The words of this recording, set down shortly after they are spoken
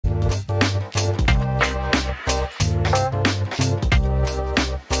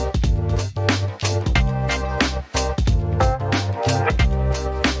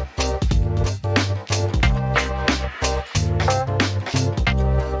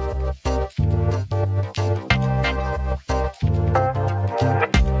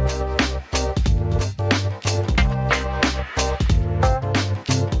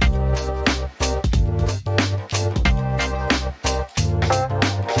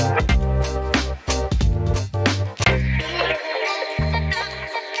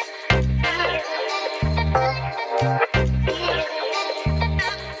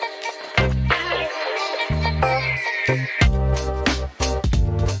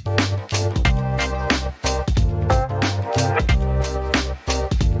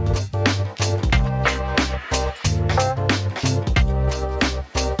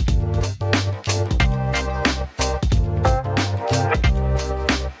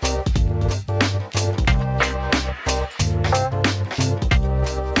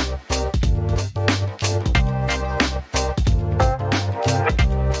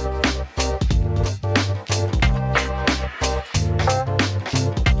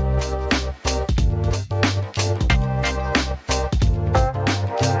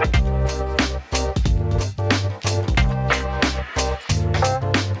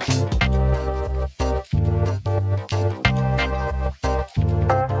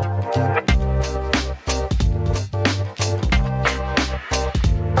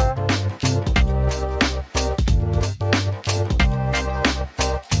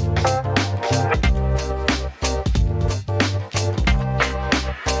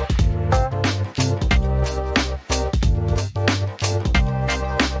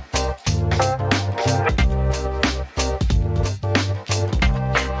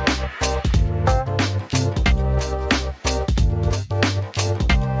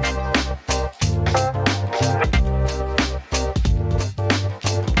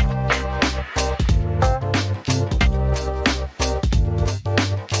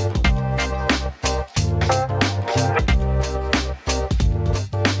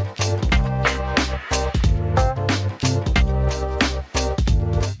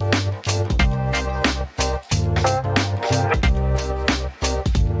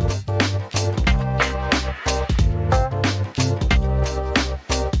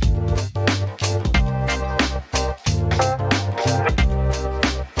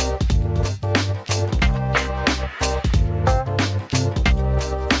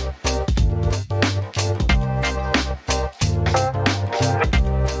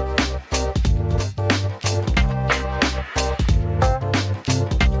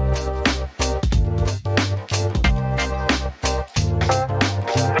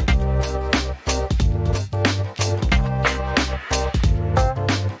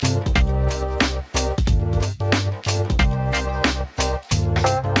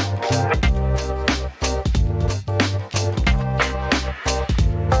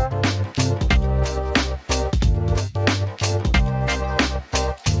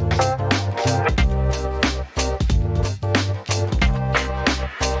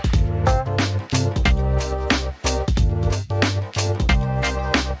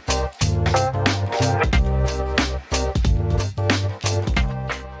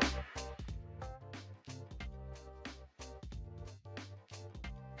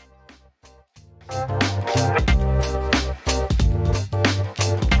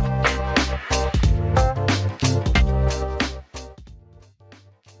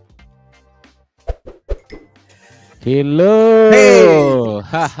Hey, Hello. yes,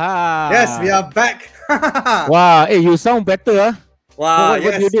 we Haha. are back. Wow. Hey, you sound better, huh? Wow, What do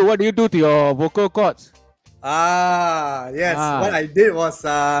you yes. do? What do you do to your vocal cords? Yes. What Ah. I did was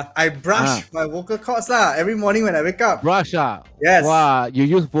I Ah. brush my vocal cords lah every morning when I wake up. Brush, ah. Yes. Wow. You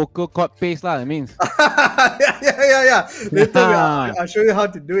use vocal cord paste, lah. It means. Yeah. Later I'll show you how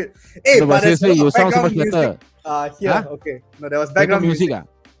to do it. Hey, No, but but there's a seriously, lot you of sound so background much music better. here. Huh? Okay. No, there was Background background music, music.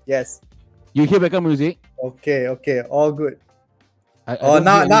 ah. Yes. You hear background music? Okay. All good. I Oh, don't hear any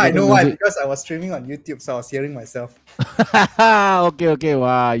now I know background why, music. because I was streaming on YouTube, so I was hearing myself. Okay.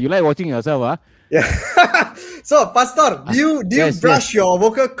 Wow. You like watching yourself, huh? Yeah. So, Pastor, do you Yes. brush your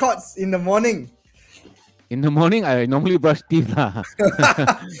vocal cords in the morning? In the morning, I normally brush teeth, lah.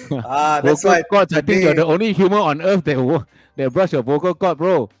 That's Vocal why cords. I think you're today. the only human on earth that brush your vocal cord,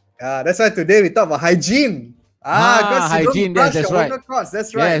 bro. That's why today we talk about hygiene. Because you don't Hygiene. Yes, brush that's your right. vocal cords.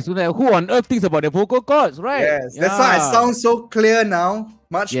 That's right. Yes. So who on earth thinks about the vocal cords, right? Yes, that's why I Yeah. sound so clear now.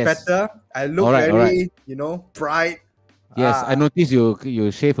 Much Yes. better. I look All right. very, bright. Yes, I noticed you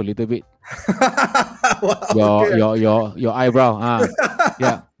shave a little bit Wow, okay. your eyebrow.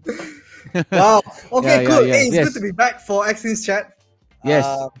 Yeah. Wow. Okay, cool. Yeah. Hey, it's good Yes. to be back for Exchange Chat. Yes.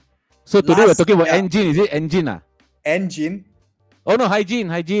 Uh, So today we're last- talking about yeah. engine. Is it engine? Engine. Oh no, hygiene.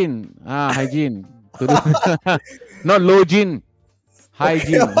 Hygiene. Not low gene.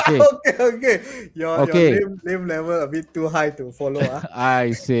 Hygiene. Okay. Okay. Your Okay. name level a bit too high to follow.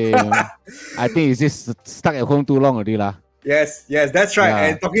 I say. I think it's just stuck at home too long already, lah. Yes, that's right. Yeah,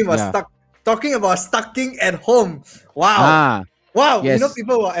 And talking about stucking at home. Wow. Wow, yes.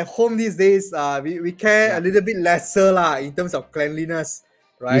 people who are at home these days, we care a little bit lesser lah in terms of cleanliness,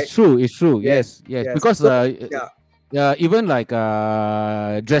 right? It's true. Yes. Yes. Because So, even like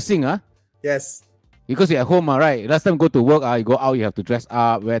dressing, yes. because you're at home, right? Last time go to work, you go out, you have to dress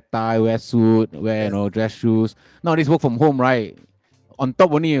up, wear tie, wear suit, wear dress shoes. Nowadays work from home, right? On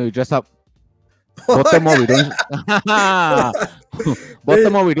top only you dress up. Bottom more we don't.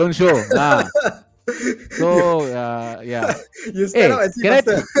 Bottom more we don't show. So yeah. You stand up and see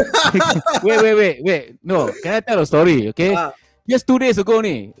faster. Wait. No, can I tell a story? Okay. Just 2 days ago,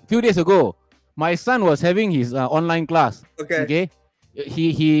 few days ago, my son was having his online class. Okay.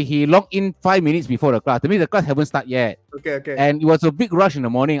 He logged in 5 minutes before the class. That means the class haven't started yet. Okay. And it was a big rush in the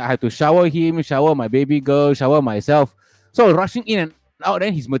morning. I had to shower him, shower my baby girl, shower myself. So rushing in and out,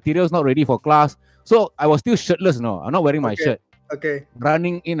 then his materials not ready for class. So I was still shirtless, I'm not wearing my shirt. Okay.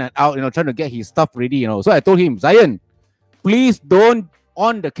 Running in and out, trying to get his stuff ready, So I told him, Zion, please don't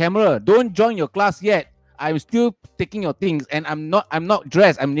on the camera. Don't join your class yet. I'm still taking your things and I'm not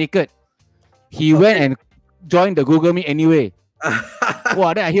dressed. I'm naked. He went and joined the Google Meet anyway.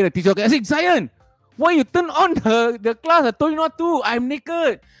 Wow, then I hear the teacher. I said, Zion, why you turn on the class? I told you not to. I'm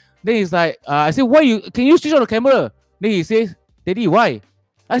naked. Then he's like, I said, can you switch on the camera? Then he says, Daddy, why?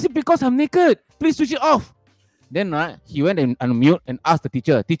 I said, because I'm naked. Please switch it off. Then he went and unmute and asked the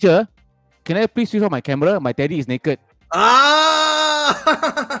teacher, Teacher, can I please switch on my camera? My daddy is naked.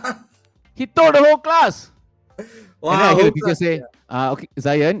 He told the whole class. Wow. And then I hear the teacher say, okay,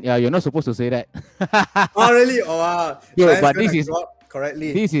 Zion, you're not supposed to say that. Oh, really? Oh, wow. Yeah, but this is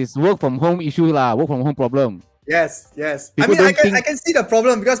correctly. This is work from home issue lah, work from home problem. Yes. People I can see the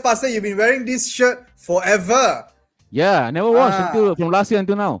problem because Pastor, you've been wearing this shirt forever. Yeah, I never washed from last year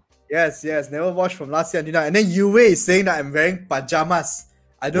until now. Yes, never washed from last year until now. And then Wei is saying that I'm wearing pajamas.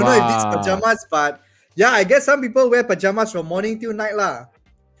 I don't know if it's pajamas, but yeah, I guess some people wear pajamas from morning till night lah.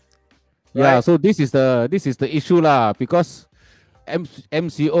 Yeah, Right? so this is the issue lah, because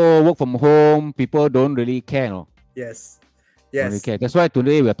MCO, work from home, people don't really care, no. Yes. Don't really care. That's why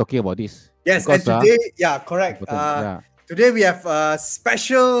today we are talking about this. Yes, because, and today, correct. yeah. Today we have a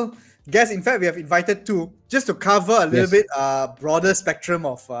special guest. In fact, we have invited two just to cover a little bit broader spectrum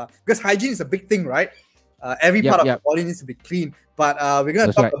of because hygiene is a big thing, right? Every part of the body needs to be clean. But we're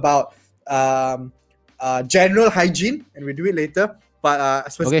going to talk about general hygiene, and we'll do it later. But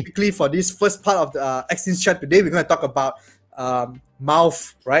specifically for this first part of the Exchange Chat today, we're going to talk about mouth,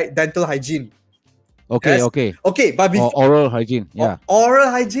 right? Dental hygiene. Okay. Okay, but before oral hygiene, oral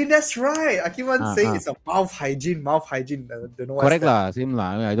hygiene, that's right. I keep on saying it's a mouth hygiene. Don't know what's correct that. lah, same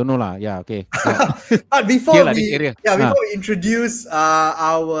lah. I don't know lah. Yeah, okay. But before Here, we introduce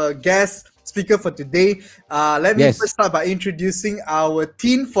our guest speaker for today, let me first start by introducing our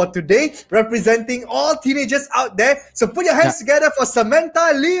teen for today, representing all teenagers out there. So put your hands together for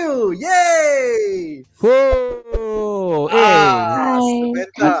Samantha Lew. Yay! Whoa! Hey,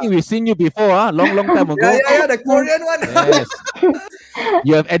 I think we've seen you before, long time ago. Yeah, the Korean one. Yes.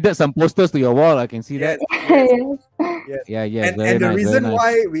 You have added some posters to your wall. I can see that. Yes. Yeah. And the nice, reason nice.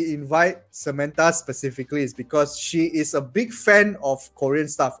 why we invite Samantha specifically is because she is a big fan of Korean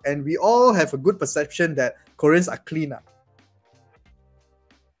stuff, and we all have a good perception that Koreans are cleaner.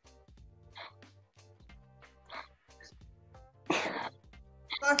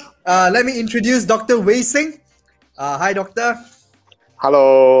 Let me introduce Dr. Wei Seng. Hi, doctor.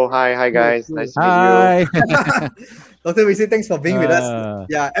 Hello, hi guys. Nice to meet you. Dr. Wei Seng, thanks for being with us.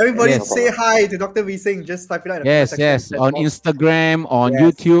 Yeah, everybody say hi to Dr. Wei Seng. Just type it out in the comment section. Yes. On Instagram, on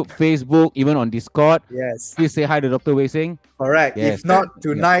YouTube, Facebook, even on Discord. Yes. Please say hi to Dr. Wei Seng. Correct. Yes. If not,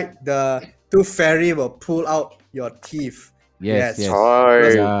 tonight the tooth fairy will pull out your teeth. Yes.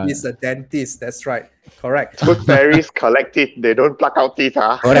 He's a dentist. That's right. Correct. Tooth fairies collect teeth. They don't pluck out teeth,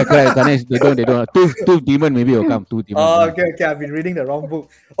 huh? Correct. Ganesh, they don't. Tooth demon maybe will come. Tooth demon. Oh, okay. I've been reading the wrong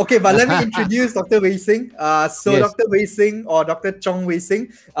book. Okay, but let me introduce Dr. Wei Seng. Dr. Wei Seng or Dr. Chong Wei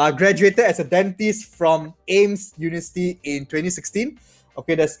Seng graduated as a dentist from Ames University in 2016.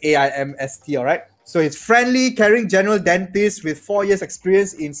 Okay, that's AIMST, all right? So he's friendly, caring general dentist with 4 years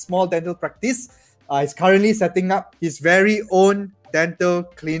experience in small dental practice. He's currently setting up his very own dental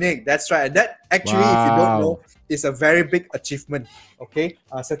clinic. That's right. And that actually, if you don't know, is a very big achievement. Okay,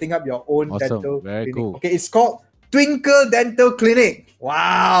 setting up your own dental clinic. Cool. Okay, it's called Twinkle Dental Clinic.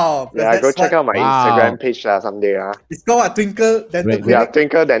 Wow. Yeah, go check out my Instagram page someday. It's called Twinkle Dental Clinic. Yeah,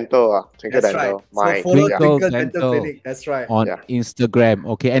 Twinkle Dental. Twinkle Dental. Right. So follow Twinkle Dental Clinic. That's right. On Instagram.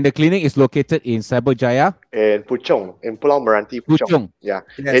 Okay, and the clinic is located in Cyberjaya. In Puchong, in Pulau Meranti, Puchong. Yeah,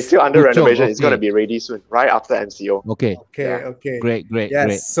 yes. It's still under renovation. It's going to be ready soon, right after MCO. Okay. Great. Yes.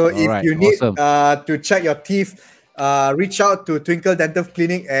 Great. So if you need to check your teeth, reach out to Twinkle Dental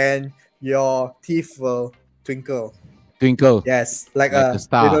Clinic and your teeth will twinkle. Yes, like a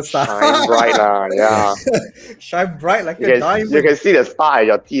star. Little star. Shine bright, yeah. Shine bright like a diamond. You can see the star at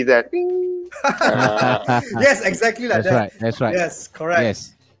your teeth there. Yes, exactly like that. That's right. Yes, correct.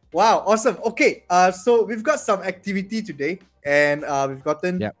 Yes. Wow, awesome. Okay, so we've got some activity today, and we've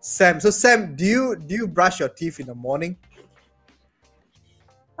gotten Sam. So Sam, do you brush your teeth in the morning?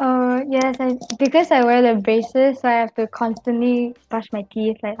 Yes, because I wear the braces, so I have to constantly brush my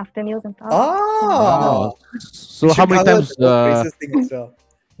teeth like after meals and stuff. Oh, so how many times? Braces thing as well.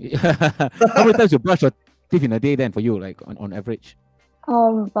 How many times you brush your teeth in a day then for you, like on average?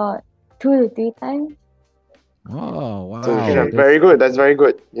 About 2 to 3 times. Oh wow! So, very good. That's very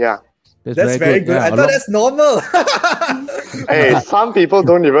good. Yeah. That's very good. Yeah, I thought that's normal. Hey, some people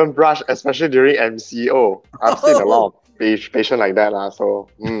don't even brush, especially during MCO. I've seen a lot of patient like that. So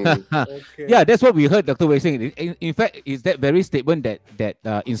yeah, that's what we heard Dr. Wei saying. In fact, is that very statement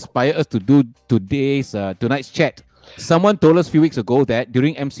that inspired us to do tonight's chat. Someone told us a few weeks ago that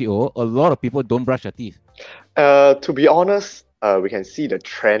during MCO, a lot of people don't brush their teeth. To be honest, we can see the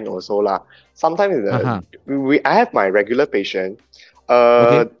trend also lah. Sometimes I have my regular patient.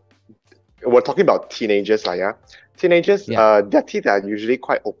 We're talking about teenagers lah, yeah. Teenagers, their teeth are usually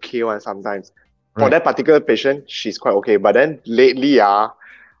quite okay one sometimes. For that particular patient, she's quite okay. But then lately,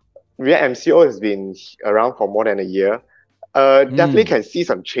 MCO has been around for more than a year. Definitely can see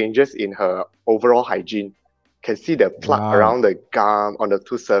some changes in her overall hygiene. Can see the plaque around the gum, on the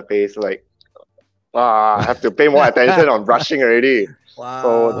tooth surface. Like, I have to pay more attention on brushing already. Wow.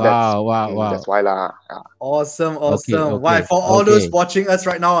 So that's why lah. Awesome. Okay. Why, for all those watching us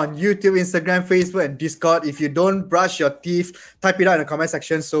right now on YouTube, Instagram, Facebook, and Discord, if you don't brush your teeth, type it out in the comment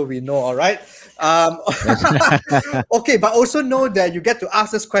section so we know, all right? Okay, but also know that you get to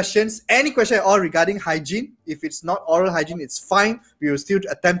ask us questions, any question at all regarding hygiene. If it's not oral hygiene, it's fine. We will still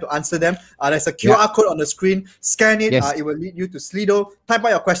attempt to answer them. There's a QR code on the screen. Scan it. It will lead you to Slido. Type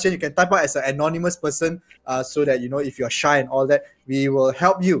out your question. You can type out as an anonymous person so that, if you're shy and all that, we will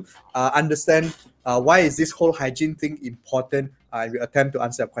help you understand why is this whole hygiene thing important. We'll attempt to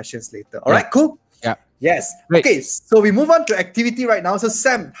answer your questions later. All right, cool? Yeah. Yes. Great. Okay, so we move on to activity right now. So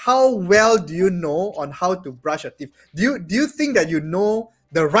Sam, how well do you know on how to brush your teeth? Do you think that you know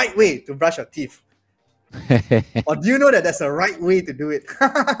the right way to brush your teeth? Or do you know that there's a right way to do it?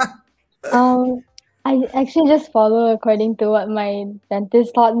 I actually just follow according to what my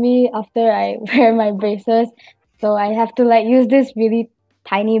dentist taught me after I wear my braces. So I have to use this really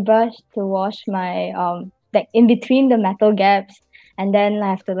tiny brush to wash my in between the metal gaps, and then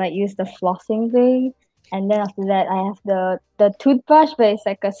I have to use the flossing thing, and then after that I have the toothbrush, but it's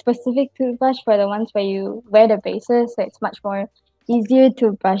like a specific toothbrush for the ones where you wear the braces, so it's much more easier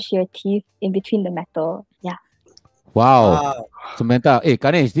to brush your teeth in between the metal. Yeah. Wow. Samantha, hey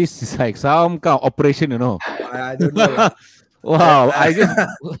Ganesh, this is like some kind of operation, I don't know. Wow. I just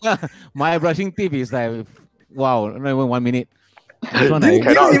my brushing teeth is like, wow, not even 1 minute. This one You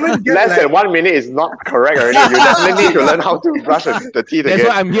cannot. even get, Less like- than 1 minute is not correct already. You definitely need to learn how to brush the teeth That's again.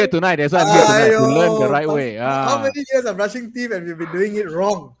 why I'm here tonight. That's why I'm here tonight to learn the right Aiyo, way. How many years of brushing teeth and we've been doing it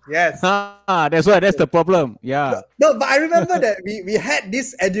wrong? Yes. That's why. That's the problem. Yeah. No, but I remember that we had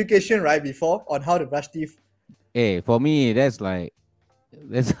this education right before on how to brush teeth. Hey, for me, that's like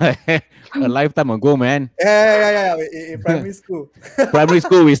a lifetime ago, man. Yeah. In primary school. Primary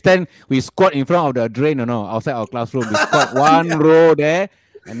school, we squat in front of the drain, outside our classroom. We squat one row there,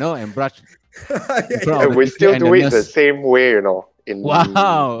 and brush. And we still do it the same way,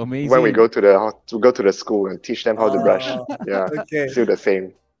 Wow, amazing. When we go to the school and teach them how to brush. Yeah, okay. still the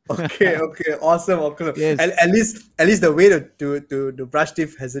same. Okay, awesome. Yes. At least the way to brush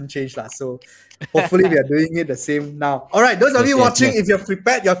teeth hasn't changed, lah. So hopefully we are doing it the same now. All right, those of you watching, if you've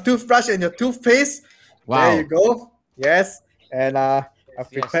prepared your toothbrush and your toothpaste, there you go. Yes, and I've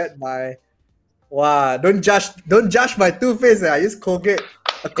prepared my. Wow! Don't judge my toothpaste. I use Colgate.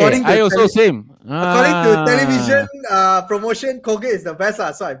 According to television promotion, Colgate is the best,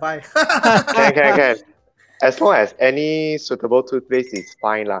 so I buy. Can. As long as any suitable toothpaste is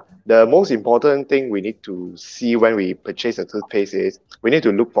fine. The most important thing we need to see when we purchase a toothpaste is we need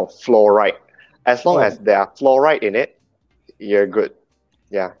to look for fluoride. As long as there are fluoride in it, you're good.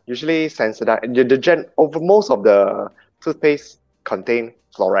 Yeah, usually Sensodyne. Over most of the toothpaste contain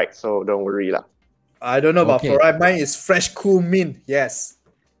fluoride, so don't worry. I don't know about fluoride. Mine is fresh, cool mint. Yes.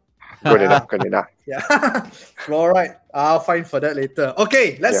 Good enough. Yeah. Fluoride. I'll find for that later.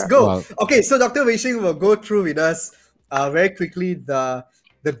 Okay, let's go. Wow. Okay, so Dr. Wei Seng will go through with us very quickly the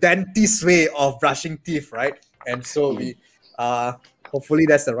dentist way of brushing teeth, right? And so we hopefully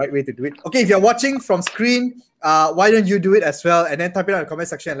that's the right way to do it. Okay, if you're watching from screen, why don't you do it as well? And then type it out in the comment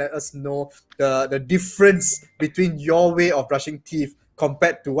section and let us know the difference between your way of brushing teeth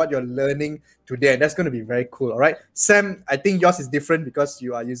compared to what you're learning today. And that's going to be very cool. All right. Sam, I think yours is different because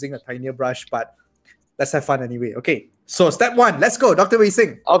you are using a tinier brush, but let's have fun anyway. Okay. So step one, let's go. Dr. Wei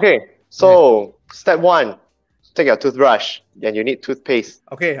Seng. Okay. So step one, take your toothbrush and you need toothpaste.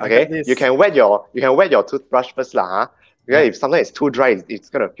 Okay. You can wet your toothbrush first, Because if something is too dry, it's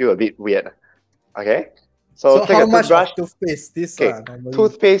gonna feel a bit weird. Okay. So take how a much toothbrush. of toothpaste?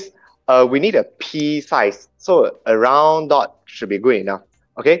 Toothpaste. We need a pea size. So a round dot should be good enough.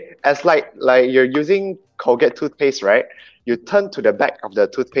 Okay. As like you're using Colgate toothpaste, right? You turn to the back of the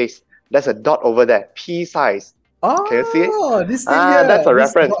toothpaste. There's a dot over there, pea size. Oh, can you see it? This thing here. That's a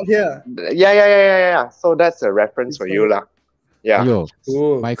reference. Here. Yeah. So that's a reference for you, lah. Yeah.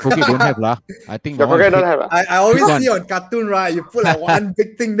 My Colgate don't have, lah. I think your Colgate don't have. I always see on cartoon, right? You put like one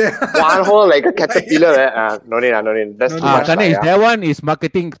big thing there. One whole like a caterpillar. No need. That's too much. That one is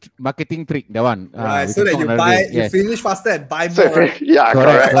marketing trick. That one. Right. So that you buy, you finish faster and buy more. Yeah.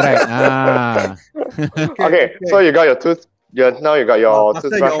 Correct. Okay. So you got your tooth. Now you got your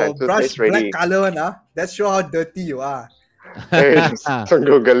toothbrush and toothpaste ready. Black color one, that show how dirty you are.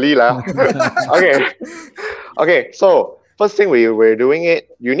 Okay. So first thing we're doing it.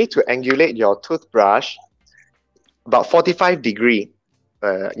 You need to angulate your toothbrush about 45 degree.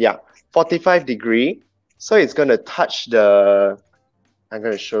 45 degree. So it's gonna touch the. I'm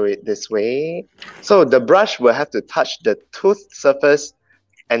gonna show it this way. So the brush will have to touch the tooth surface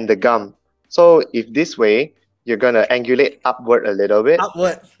and the gum. So if this way. You're gonna angulate upward a little bit.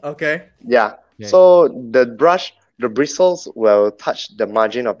 Upward, okay. Yeah. So the bristles will touch the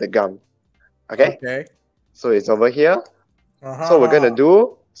margin of the gum. Okay. So it's over here. So we're gonna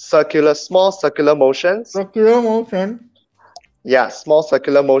do small circular motions. Yeah, small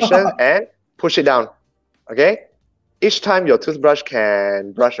circular motion and push it down. Okay. Each time your toothbrush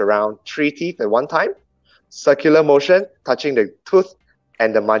can brush around 3 teeth at one time. Circular motion touching the tooth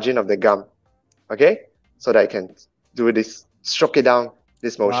and the margin of the gum. Okay. So that I can do this, stroke it down,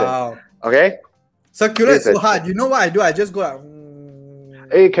 this motion. Wow. Okay? Circular is so hard. You know what I do? I just go like...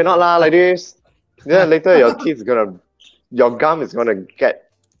 Hey, cannot like this. Then later your gum is gonna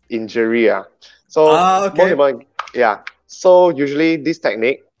get injury. So, so usually this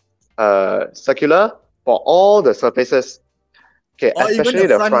technique, circular for all the surfaces. Okay, especially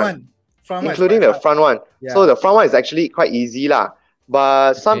the front one. Including the front one. Yeah. So the front one is actually quite easy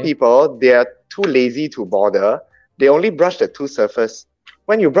But some people, they are too lazy to bother. They only brush the tooth surface.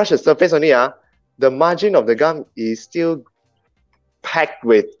 When you brush the surface only, the margin of the gum is still packed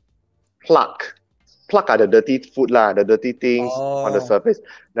with plaque. Plaque are the dirty food, the dirty things on the surface.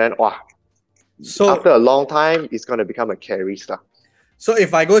 Then, so after a long time, it's going to become a caries. So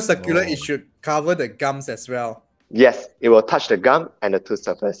if I go circular, it should cover the gums as well. Yes, it will touch the gum and the tooth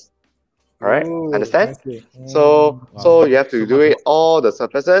surface. All right, understand? So you have to do it all the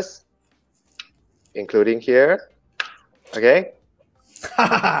surfaces, including here. Okay,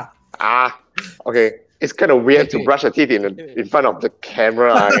 Okay. It's kind of weird to brush your teeth in front of the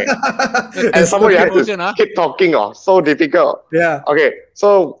camera. And someone you have to keep talking. So difficult. Yeah. Okay.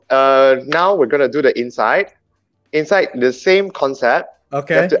 So now we're going to do the inside. Inside, the same concept.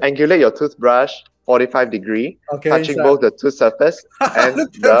 Okay. You have to angulate your toothbrush 45-degree, touching inside. both the tooth surface and the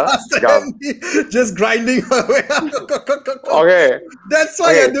gum. Just grinding away. Okay. That's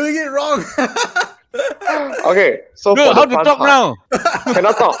why you're doing it wrong. Okay, so no, how to talk now?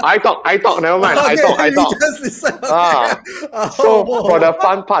 Cannot talk. I talk. Never mind. Okay, I talk. Just listen. So for the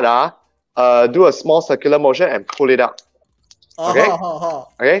fun part, do a small circular motion and pull it out. Okay.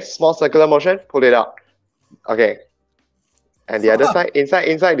 Okay. Small circular motion, pull it out. Okay. And the other side,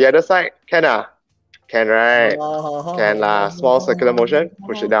 inside the other side, can right? Can lah. Small circular motion,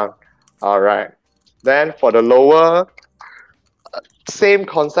 push it down. All right. Then for the lower, same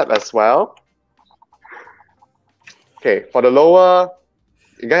concept as well. Okay, for the lower,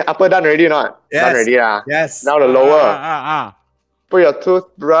 you got upper done already or not? Yes. Done already lah. Yes. Now the lower. Put your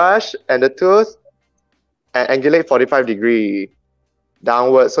toothbrush and the tooth and angulate 45-degree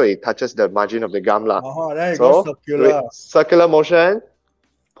downward so it touches the margin of the gum lah. There you go, circular. Circular motion,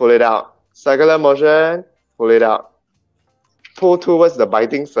 pull it out. Circular motion, pull it out. Pull towards the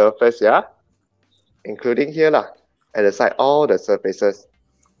biting surface, yeah? Including here lah. At the side, all the surfaces.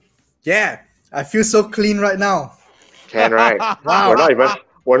 Yeah, I feel so clean right now. Can, right? Wow.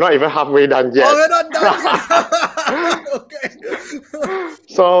 We're not even halfway done yet. Oh, we're not done yet. Okay.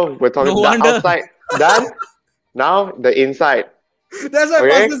 So we're talking the outside done. Now the inside. That's why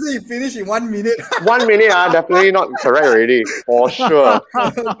Pastor said you finish in 1 minute. 1 minute, definitely not correct already. For sure.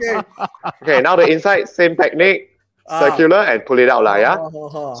 Okay. Okay, now the inside, same technique. Circular and pull it out lah, yeah?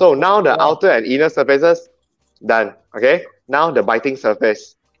 So now the outer and inner surfaces, done. Okay? Now the biting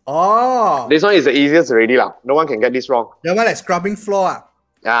surface. This one is the easiest already lah. No one can get this wrong. That one like scrubbing floor.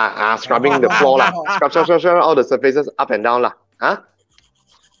 Scrubbing the floor lah. Scrub all the surfaces up and down lah.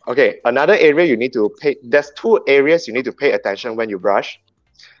 Okay, another area you need to pay. There's 2 areas you need to pay attention when you brush.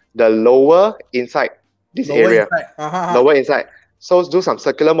 The lower inside, area. Lower inside. So do some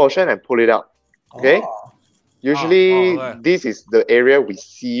circular motion and pull it out. Okay. Usually, this is the area we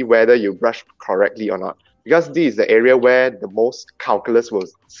see whether you brush correctly or not. Because this is the area where the most calculus will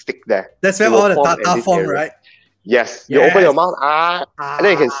stick there. That's where all the data form, right? Yes. You open your mouth, and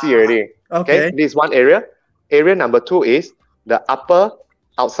then you can see already. Okay. This is one area. Area number 2 is the upper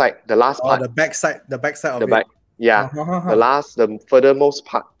outside, the last part. The back side of the it. back. Yeah. The furthermost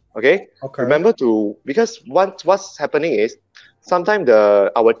part. Okay. Remember because what's happening is sometimes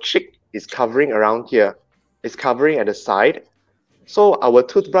our cheek is covering around here. It's covering at the side. So our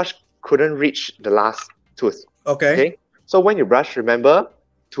toothbrush couldn't reach the last tooth. Okay. So when you brush, remember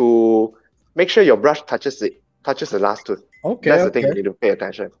to make sure your brush touches the last tooth. That's the thing you need to pay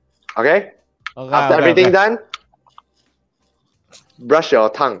attention. Okay. After everything done, brush your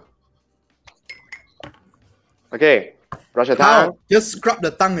tongue. Okay. Brush your tongue. Just scrub the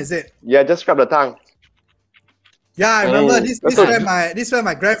tongue, is it? Yeah, just scrub the tongue. Yeah, I remember this where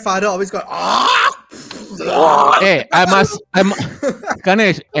my grandfather always got Hey,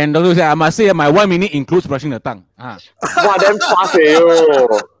 Ganesh and Dr. Say, I must say my 1 minute includes brushing the tongue. Wow, damn fast, you.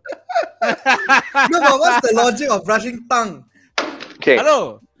 No, but what's the logic of brushing tongue? Okay.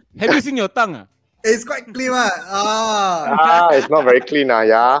 Hello, have you seen your tongue? It's quite clean, it's not very clean,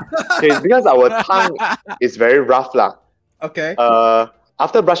 yeah. Okay, because our tongue is very rough, lah. Okay.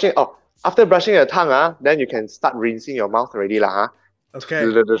 After brushing your tongue, then you can start rinsing your mouth already, lah. Okay.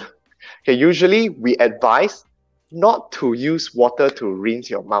 Okay, usually we advise not to use water to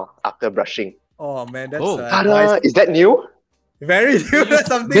rinse your mouth after brushing. Oh man, that's nice. Is that new? Very new. That's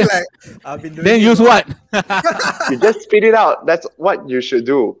something like I've been doing. Then use what? You just spit it out. That's what you should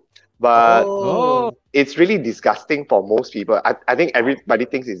do. But it's really disgusting for most people. I think everybody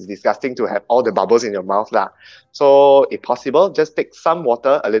thinks it's disgusting to have all the bubbles in your mouth lah. So if possible, just take some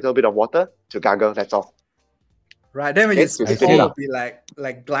water, a little bit of water to gargle. That's all. Right, then when you spit, it will be like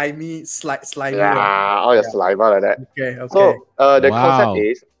slimy. Yeah, all your saliva like that. Okay. So the concept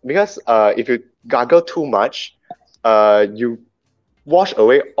is because if you gargle too much, you wash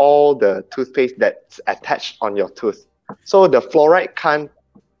away all the toothpaste that's attached on your tooth. So the fluoride can't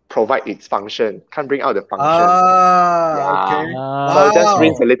provide its function, can't bring out the function. Okay. So just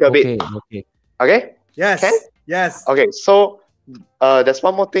rinse a little bit. Okay? Yes. Can? Yes. Okay, so there's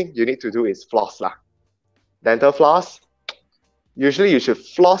one more thing you need to do is floss lah. Dental floss. Usually you should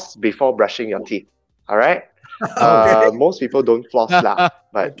floss before brushing your teeth. All right? Most people don't floss lah,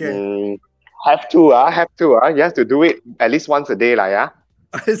 but have to. You have to do it at least once a day lah, yeah?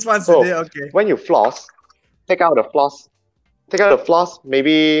 At least once a day, okay. When you floss, take out the floss take out the floss,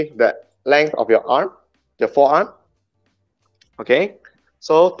 maybe the length of your arm, your forearm. Okay,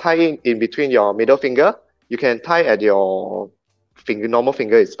 so tie it in between your middle finger. You can tie at your finger, normal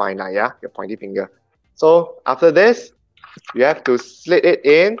finger is fine, yeah, your pointy finger. So after this, you have to slit it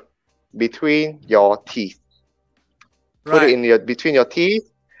in between your teeth. Put it in between your teeth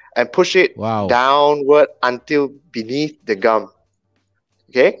and push it downward until beneath the gum.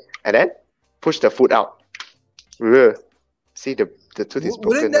 Okay, and then push the foot out. Ugh. See, the tooth is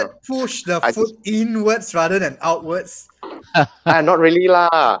broken. Wouldn't that push the foot inwards rather than outwards? Not really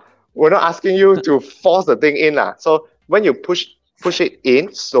lah. We're not asking you to force the thing in lah. So when you push it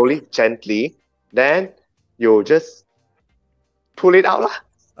in slowly, gently, then you just pull it out lah.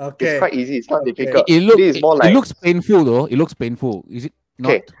 Okay. It's quite easy. It's not difficult. It looks painful though. It looks painful. Is it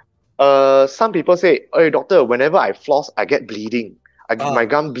not? Okay. Some people say, "Hey doctor, whenever I floss, I get bleeding. My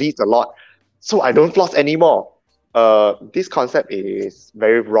gum bleeds a lot, so I don't floss anymore." This concept is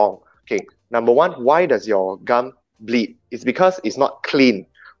very wrong. Okay, number one, why does your gum bleed? It's because it's not clean.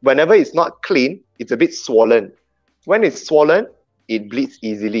 Whenever it's not clean, it's a bit swollen. When it's swollen, it bleeds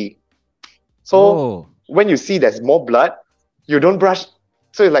easily. So when you see there's more blood, you don't brush.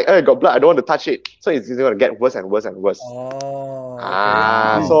 So it's like, oh, I got blood, I don't want to touch it. So it's going to get worse and worse and worse.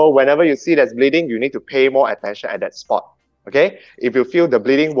 So whenever you see there's bleeding, you need to pay more attention at that spot. Okay? If you feel the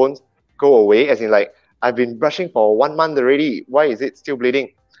bleeding won't go away, as in like, I've been brushing for 1 month already, why is it still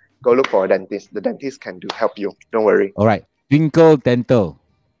bleeding? Go look for a dentist. The dentist can help you. Don't worry. All right. Twinkle Dental.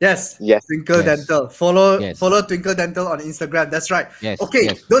 Yes. Twinkle Dental. Follow Twinkle Dental on Instagram. That's right.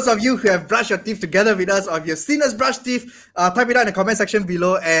 Those of you who have brushed your teeth together with us, or if you've seen us brush teeth, type it out in the comment section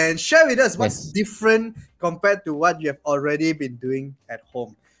below and share with us what's different compared to what you have already been doing at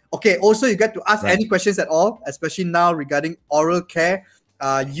home. Okay, also you get to ask any questions at all, especially now regarding oral care.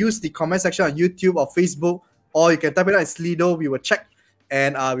 Use the comment section on YouTube or Facebook, or you can type it out in Slido. We will check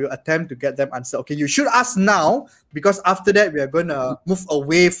and we will attempt to get them answered. Okay, you should ask now, because after that we are going to move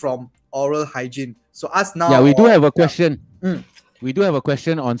away from oral hygiene. So ask now. Yeah, we do have a question. We do have a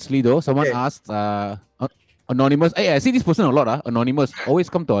question on Slido. Someone asked, anonymous. Hey, I see this person a lot. Anonymous. Always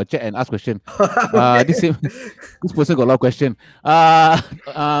come to our chat and ask question. This person got a lot of question.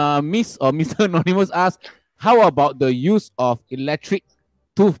 Miss or Mr. Anonymous asked, how about the use of electric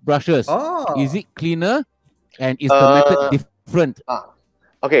toothbrushes? Is it cleaner, and is the method different?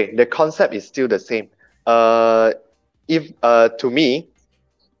 Okay, the concept is still the same. To me,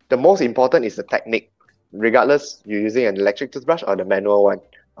 the most important is the technique, regardless you're using an electric toothbrush or the manual one.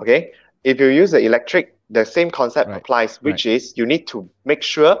 Okay, if you use the electric, the same concept applies, which is you need to make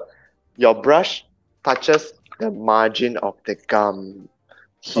sure your brush touches the margin of the gum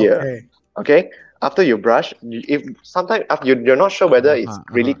here. Okay. After you brush, if sometimes you're not sure whether it's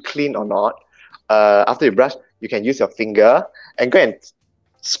really clean or not, after you brush, you can use your finger and go and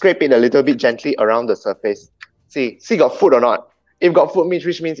scrape it a little bit gently around the surface. See got food or not? If got food,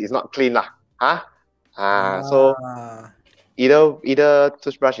 which means it's not clean lah. So either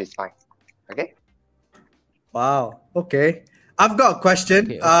toothbrush is fine. Okay. Wow. Okay. I've got a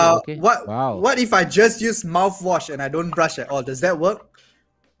question. What if I just use mouthwash and I don't brush at all? Does that work?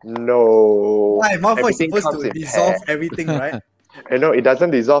 No. Why? Mouthwash is supposed to dissolve everything, right? No, it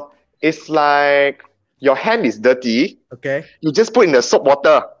doesn't dissolve. It's like your hand is dirty. Okay. You just put in the soap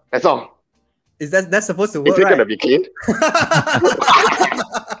water. That's all. Is that's supposed to work? Is it gonna be clean?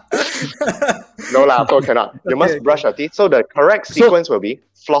 No lah, so cannot. You must brush your teeth. So the correct sequence will be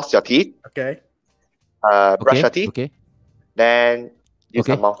floss your teeth. Okay. Brush your teeth. Okay. Then use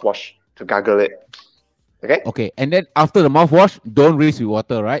a mouthwash to gargle it. Okay. Okay. And then after the mouthwash, don't rinse with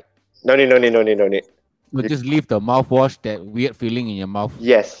water, right? No need. You just leave the mouthwash, that weird feeling in your mouth.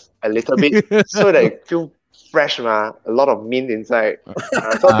 Yes, a little bit, so that it feel fresh, a lot of mint inside.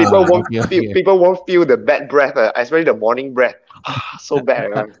 So people won't feel the bad breath, especially the morning breath. So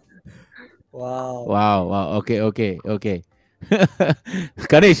bad. Wow. Okay.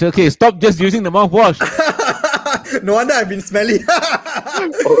 Ganesh, okay, stop just using the mouthwash. No wonder I've been smelly.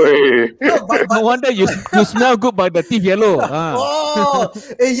 No wonder you smell good, but the teeth yellow. How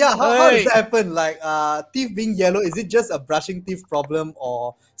does that happen? Like teeth being yellow, is it just a brushing teeth problem,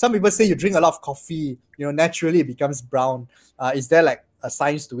 or some people say you drink a lot of coffee, naturally it becomes brown? Is there like a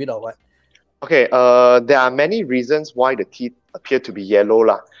science to it or what? Okay, there are many reasons why the teeth appear to be yellow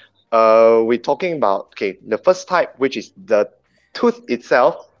lah. We're talking about the first type, which is the tooth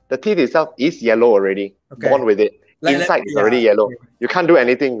itself. The teeth itself is yellow already, born with it. Inside is already yellow. You can't do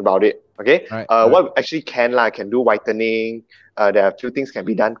anything about it. Okay. What actually can do whitening. There are a few things can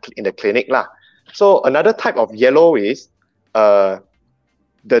be done in the clinic lah. So another type of yellow is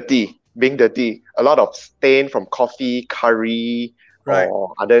dirty. being dirty. A lot of stain from coffee, curry,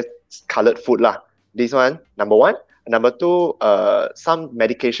 or other colored food lah. This one, number one. Number two, some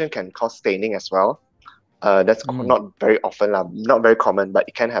medication can cause staining as well. That's not very often lah, not very common, but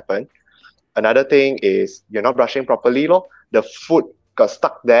it can happen. Another thing is you're not brushing properly, lor. The food got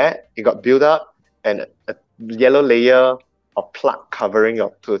stuck there, it got built up, and a yellow layer of plaque covering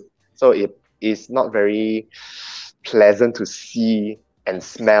your tooth. So it is not very pleasant to see and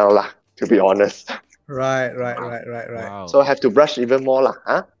smell lah, to be honest. Right. Wow. So have to brush even more lah.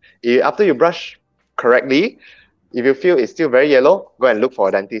 Huh? After you brush correctly, if you feel it's still very yellow, go and look for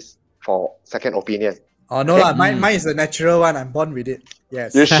a dentist for second opinion. Oh no lah, mine is a natural one. I'm born with it.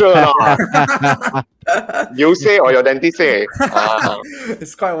 Yes. You sure or not? You say or your dentist say?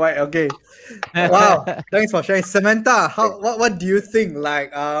 It's quite white. Okay. Wow. Thanks for sharing, Samantha. What do you think?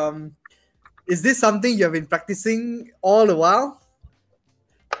 Like, is this something you have been practicing all the while?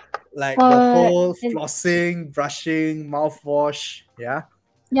 Like the whole flossing, brushing, mouthwash. Yeah.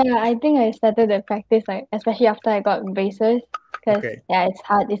 Yeah, I think I started the practice like especially after I got braces. Because it's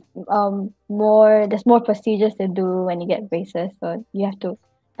hard. It's there's more procedures to do when you get braces, so you have to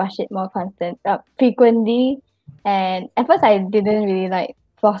brush it more frequently. And at first I didn't really like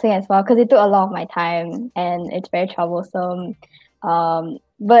flossing as well because it took a lot of my time and it's very troublesome.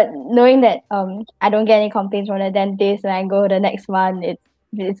 But knowing that I don't get any complaints from the dentist when I go the next month,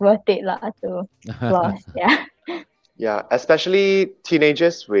 it's worth it lah to floss. Yeah. Yeah, especially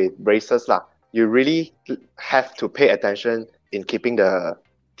teenagers with braces lah. You really have to pay attention in keeping the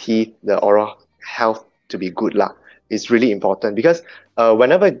teeth, the oral health to be good lah. It's really important because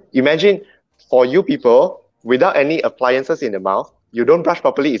whenever, imagine for you people, without any appliances in the mouth, you don't brush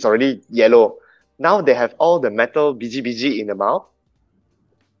properly, it's already yellow. Now they have all the metal biji in the mouth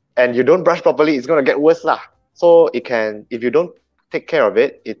and you don't brush properly, it's going to get worse lah. So it can, if you don't take care of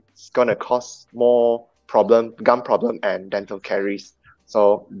it, it's going to cause more gum problem and dental caries.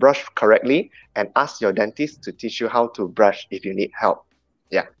 So brush correctly and ask your dentist to teach you how to brush if you need help.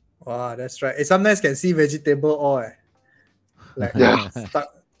 Yeah. Wow, that's right. It sometimes can see vegetable oil. Like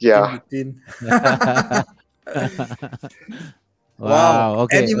stuck in between. Wow.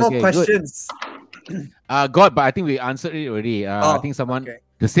 Okay. Any more questions? God, but I think we answered it already. I think someone,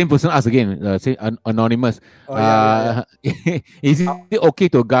 the same person asked again, anonymous. Is it okay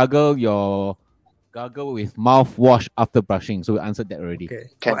to gargle with mouthwash after brushing? So we answered that already. Okay.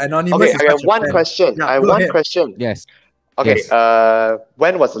 Anonymous. I have one question. Yeah, I have one question. Yes. Okay. Yes.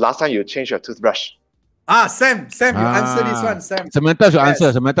 When was the last time you changed your toothbrush? Sam, you answer this one, Sam. Samantha should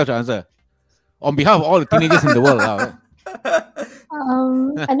answer. Samantha should answer. On behalf of all the teenagers in the world. I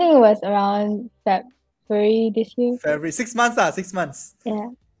think it was around February this year. February, 6 months. 6 months. Yeah.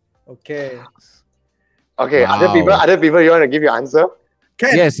 Okay. Okay. Wow. Other people, you want to give your answer?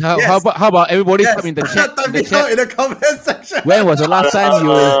 Yes. How about everybody come in the chat? In the comment section. When was the last time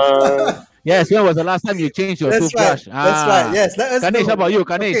you? Yes. When was the last time you changed your toothbrush? That's right. Yes. Let us Ganesh, know. how about you?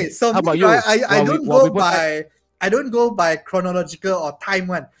 Ganesh, okay, so how about you? I don't go by chronological or time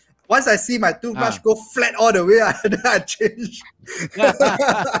one. Once I see my toothbrush go flat all the way, I change.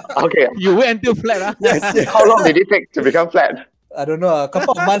 Okay. You wait until flat, huh? Yes. How long did it take to become flat? I don't know. A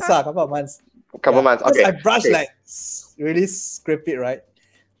couple of months. Couple months. Okay. I brush really scrape it, right?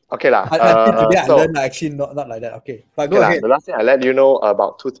 Okay lah. Today I learned actually not like that. Okay, but go ahead. The last thing I let you know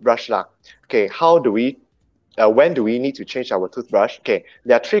about toothbrush lah. Okay, when do we need to change our toothbrush? Okay,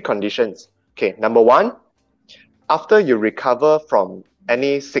 there are 3 conditions. Okay, number 1, after you recover from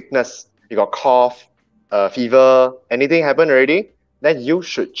any sickness, you got cough, fever, anything happened already, then you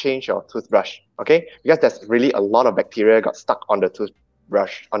should change your toothbrush. Okay, because there's really a lot of bacteria got stuck on the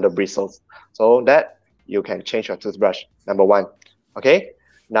toothbrush, on the bristles. So that you can change your toothbrush. Number 1. Okay.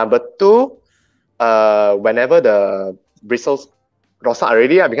 Number 2, whenever the bristles rosak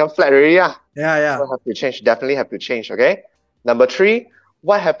already, become flat already. Yeah. So have to change. Definitely have to change. Okay. Number 3,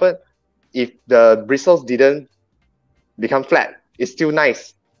 what happened if the bristles didn't become flat? It's still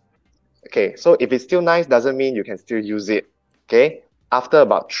nice. Okay. So if it's still nice, doesn't mean you can still use it. Okay. After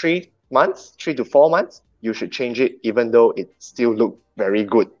about 3 to 4 months, you should change it, even though it still look very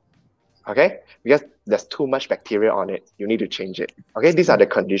good. Okay, because there's too much bacteria on it. You need to change it. Okay, these are the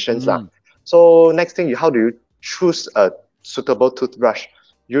conditions. So next thing, how do you choose a suitable toothbrush?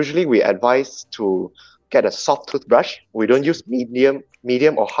 Usually we advise to get a soft toothbrush. We don't use medium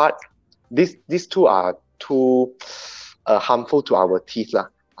or hard. These two are too harmful to our teeth,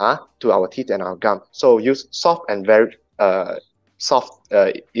 to our teeth and our gum. So use soft and very soft,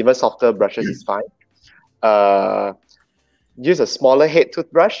 even softer brushes is fine. Use a smaller head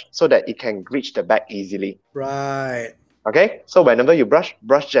toothbrush so that it can reach the back easily. Right. Okay, so whenever you brush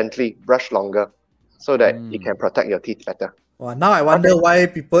gently, brush longer, so that it can protect your teeth better. Well, now I wonder why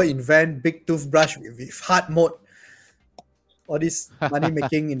people invent big toothbrush with hard mode. All this money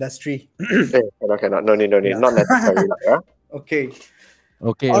making industry. Cannot. No need. Not necessary. Yeah? Okay.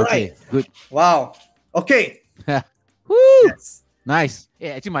 Okay, All okay, right. good. Wow. Okay. Woo! Yes. Nice.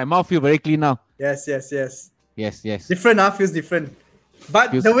 Yeah, actually, my mouth feels very clean now. Yes. Yes. Different, feels different.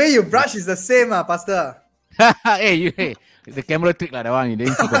 But Feels- the way you brush is the same, Pastor. hey, the camera trick like that one. You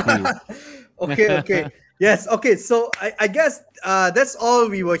didn't see properly. Okay. Yes, okay. So I guess that's all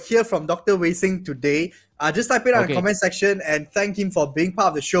we will hear from Dr. Wei Seng today. Just type it out in the comment section and thank him for being part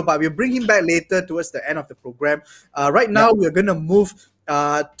of the show. But we'll bring him back later towards the end of the program. Right now, we're going to move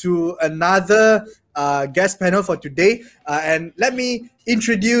to another guest panel for today. And let me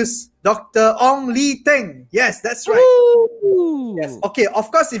introduce Dr. Ong Lee Teng. Yes, that's right. Woo! Yes. Okay.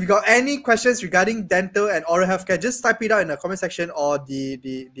 Of course, if you got any questions regarding dental and oral healthcare, just type it out in the comment section or the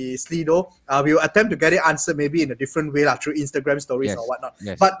Slido. We will attempt to get it answered maybe in a different way, through Instagram stories or whatnot.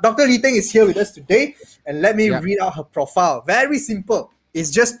 Yes. But Dr. Lee Teng is here with us today, and let me read out her profile. Very simple. It's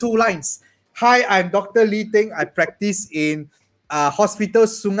just 2 lines. Hi, I'm Dr. Lee Teng. I practice in Hospital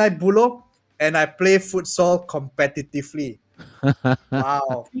Sungai Buloh, and I play futsal competitively.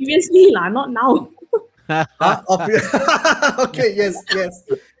 Wow. Previously, not now. Okay, yes.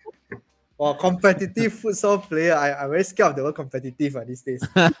 Well, competitive futsal player. I'm very scared of the word competitive these days.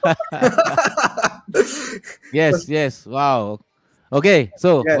 Yes. Wow. Okay,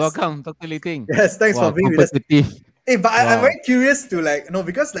 so welcome, Dr. Lee Teng. Yes, thanks for being with us. Hey, but I'm very curious to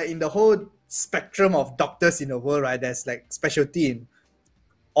because in the whole spectrum of doctors in the world, right, there's specialty in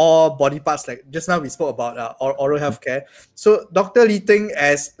all body parts. Like just now we spoke about oral healthcare. So Dr. Lee Teng,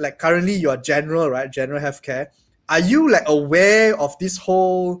 as currently you're general, right? General healthcare. Are you aware of this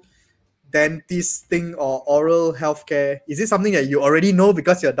whole dentist thing or oral healthcare? Is it something that you already know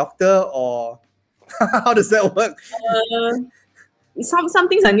because you're a doctor, or how does that work? Some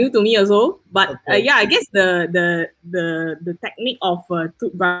things are new to me also, but I guess the technique of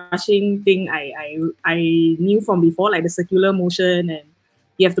toothbrushing thing I knew from before, like the circular motion, and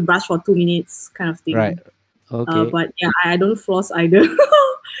you have to brush for 2 minutes kind of thing. Right. Okay. But I don't floss either.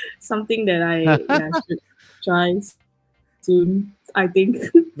 Something that I should try soon, I think.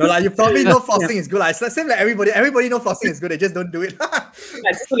 No, you probably know flossing is good. It's the same like everybody. Everybody know flossing is good. They just don't do it. I'm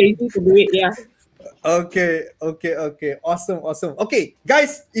so lazy to do it. Yeah. Okay. Awesome. Okay,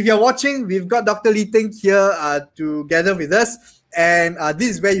 guys, if you're watching, we've got Dr. Lee Teng here together with us, and this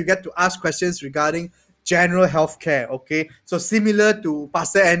is where you get to ask questions regarding general healthcare. Okay, so similar to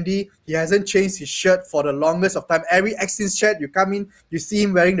Pastor Andy, he hasn't changed his shirt for the longest of time. Every exchange chat you come in, you see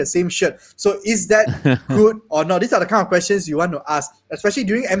him wearing the same shirt. So is that good or not? These are the kind of questions you want to ask, especially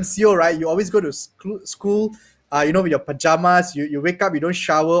during MCO, right? You always go to school with your pajamas. You wake up, you don't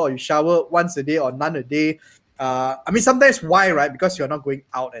shower, or you shower once a day or none a day. Sometimes why, right? Because you're not going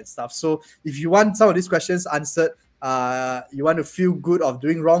out and stuff. So if you want some of these questions answered, you want to feel good of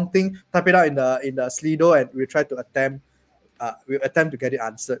doing wrong thing, type it out in the Slido, and we'll try to attempt to get it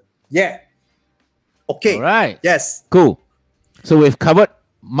answered. Yeah. Okay. All right. Yes. Cool. So we've covered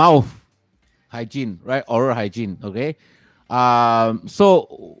mouth hygiene, right? Oral hygiene. Okay.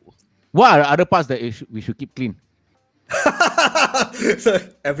 So what are other parts that we should keep clean? So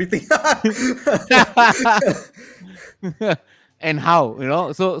everything. And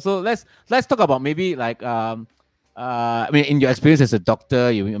how, so let's talk about maybe in your experience as a doctor,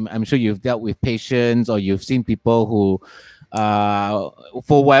 I'm sure you've dealt with patients, or you've seen people who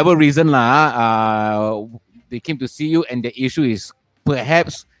for whatever reason they came to see you, and the issue is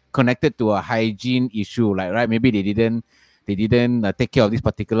perhaps connected to a hygiene issue, right? Maybe they didn't take care of this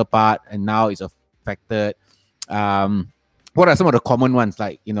particular part, and now it's affected. What are some of the common ones?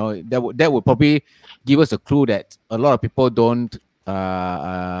 That would probably give us a clue that a lot of people don't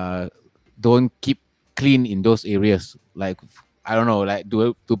keep clean in those areas. I don't know,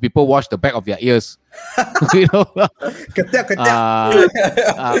 do people wash the back of their ears? Or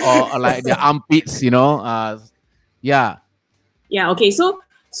their armpits, yeah. Okay, so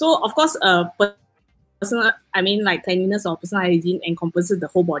of course personal, cleanliness or personal hygiene encompasses the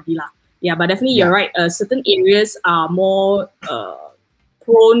whole body lah. Yeah, but definitely you're right. Certain areas are more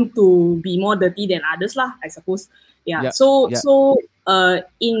prone to be more dirty than others lah, I suppose. Yeah. So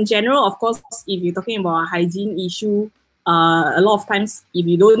in general, of course, if you're talking about a hygiene issue, a lot of times if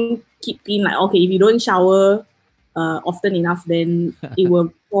you don't keep clean, if you don't shower often enough, then it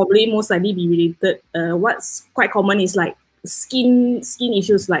will probably most likely be related. What's quite common is skin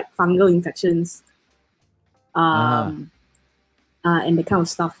issues like fungal infections. and that kind of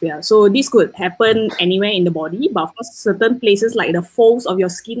stuff. Yeah. So this could happen anywhere in the body, but of course, certain places like the folds of your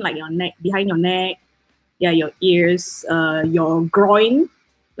skin, like your neck, behind your neck, yeah, your ears, your groin,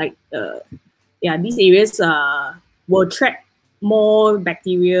 like yeah, these areas will trap more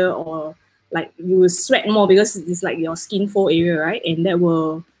bacteria, or like you will sweat more because it's like your skin fold area, right? And that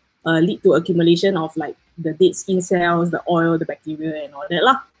will lead to accumulation of like the dead skin cells, the oil, the bacteria, and all that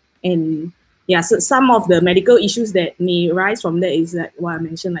lah. And yeah, so some of the medical issues that may arise from that is like what I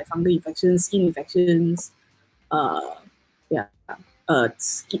mentioned, like fungal infections, skin infections, yeah,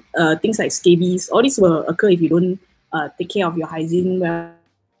 things like scabies. All these will occur if you don't take care of your hygiene well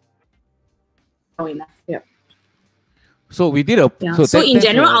enough. Yeah. So we did a yeah. So in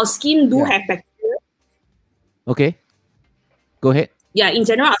general, our skin do have bacteria. Okay, go ahead. Yeah, in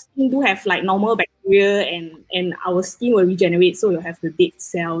general, our skin do have like normal bacteria, and our skin will regenerate. So you'll have the dead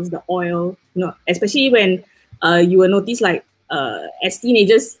cells, the oil. You know, especially when you will notice like as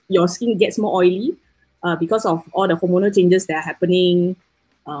teenagers, your skin gets more oily because of all the hormonal changes that are happening.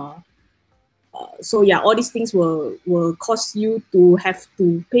 So yeah, all these things will cause you to have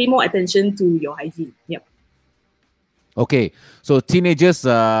to pay more attention to your hygiene. Yep. Okay, so teenagers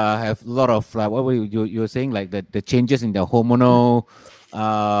have a lot of like what were you were saying, like the changes in their hormonal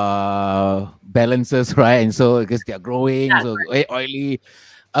balances, right? And so because they're growing, so very oily.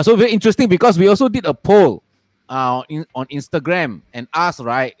 So very interesting because we also did a poll on Instagram and asked,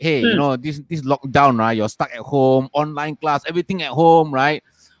 right? Hey, you know, this lockdown, right? You're stuck at home, online class, everything at home, right?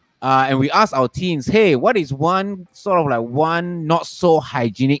 And we asked our teens, hey, what is one sort of like one not so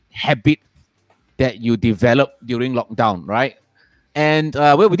hygienic habit that you developed during lockdown, right? And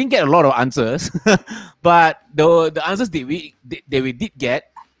well, we didn't get a lot of answers, but the answers that we did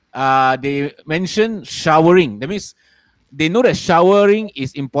get, they mentioned showering. That means they know that showering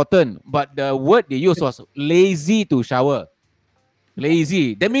is important, but the word they used was lazy to shower.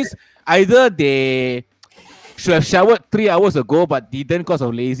 Lazy. That means either they should have showered 3 hours ago, but didn't because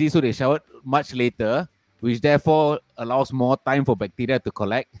of lazy, so they showered much later, which therefore allows more time for bacteria to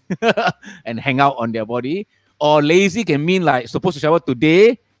collect and hang out on their body. Or lazy can mean like supposed to shower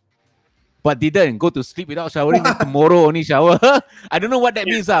today, but didn't go to sleep without showering, then tomorrow only shower. I don't know what that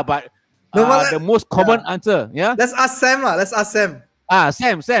means, but the most common answer, yeah? Let's ask Sam. Let's ask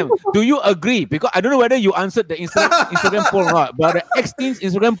Sam. Sam, do you agree? Because I don't know whether you answered the Instagram poll or not, but the X-Teens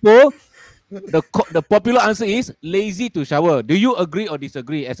Instagram poll, the popular answer is lazy to shower. Do you agree or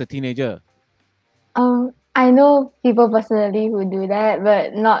disagree as a teenager? I know people personally who do that,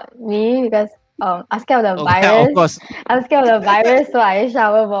 but not me because I'm scared of the virus. Of course. I'm scared of the virus, so I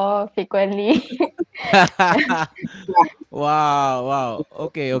shower more frequently. Wow.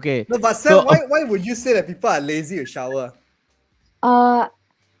 Okay. No, but Sam, why would you say that people are lazy to shower? I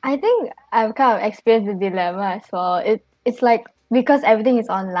think I've kind of experienced the dilemma as well. It's like because everything is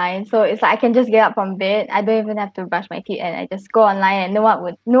online, so it's like I can just get up from bed. I don't even have to brush my teeth, and I just go online, and no one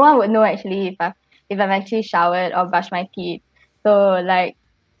would know actually if I've actually showered or brushed my teeth. So like,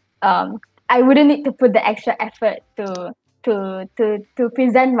 I wouldn't need to put the extra effort to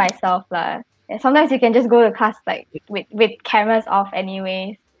present myself lah. Sometimes you can just go to class like with cameras off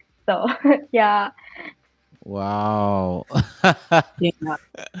anyways. So yeah. Wow. Yeah.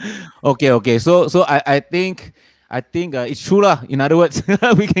 Okay. So I think it's true lah. In other words,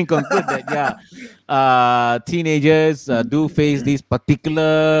 we can conclude that teenagers do face this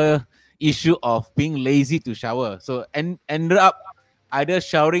particular issue of being lazy to shower. So ended up either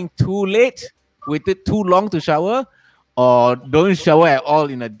showering too late, waited too long to shower, or don't shower at all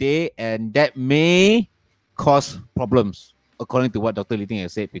in a day, and that may cause problems, according to what Dr. Li Ting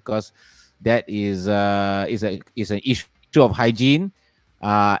has said, because that is an issue of hygiene.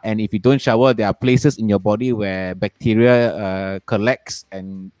 And if you don't shower, there are places in your body where bacteria collects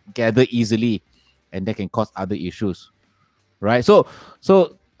and gather easily, and that can cause other issues, right? So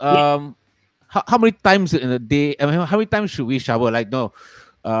how many times in a day? I mean, how many times should we shower? Like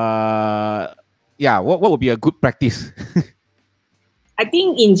what would be a good practice? I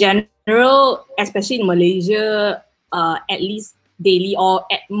think in general, especially in Malaysia, at least daily or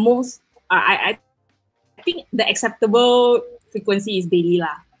at most, I think the acceptable frequency is daily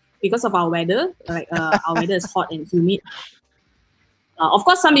lah, because of our weather. Like our weather is hot and humid. Of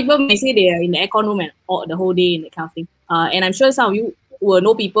course, some people may say they are in the aircon room and the whole day and that kind of thing. And I'm sure some of you will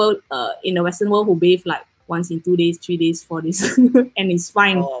know people in the Western world who bathe like once in 2 days, 3 days, 4 days, and it's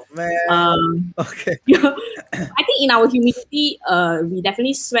fine. Oh man. Okay. I think in our humidity, we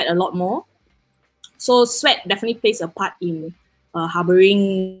definitely sweat a lot more. So sweat definitely plays a part in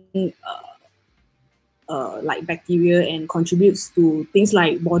harboring like bacteria and contributes to things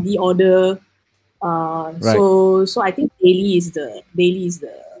like body odor, So I think daily is the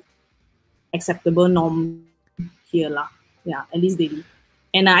acceptable norm here lah. Yeah, at least daily.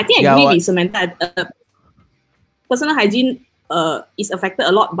 And I think I agree with Samantha. Personal hygiene is affected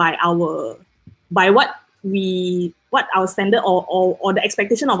a lot by what our standard or the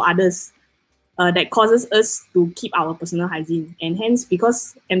expectation of others that causes us to keep our personal hygiene. And hence,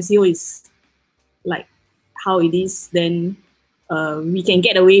 because MCO is like how it is, then we can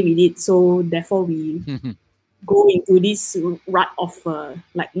get away with it. So therefore we go into this rut of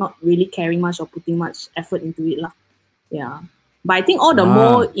like not really caring much or putting much effort into it lah. Yeah. But I think all the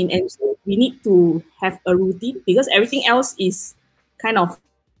more in MCO, we need to have a routine because everything else is kind of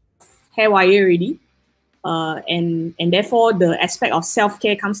haywire already. And therefore the aspect of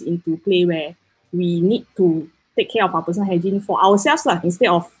self-care comes into play where we need to take care of our personal hygiene for ourselves lah, instead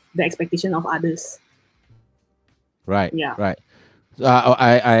of the expectation of others. Right. Yeah. Right.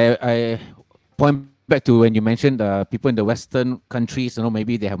 I point back to when you mentioned people in the Western countries,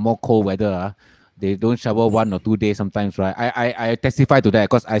 maybe they have more cold weather. They don't shower 1 or 2 days sometimes, right? I testify to that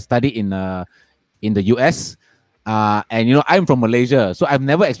because I studied in the US, and I'm from Malaysia, so I've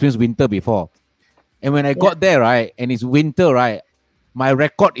never experienced winter before. And when I got there, right, and it's winter, right, my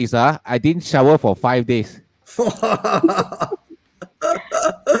record is I didn't shower for 5 days.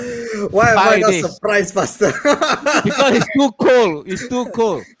 Why am I not surprised, Pastor? Because it's too cold. It's too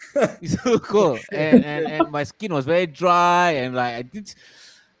cold. It's too cold. And my skin was very dry, and like I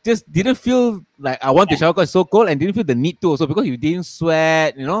just didn't feel like I want to shower because it's so cold, and didn't feel the need to also because you didn't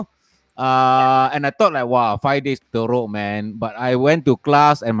sweat, and I thought like, wow, 5 days to road, man. But I went to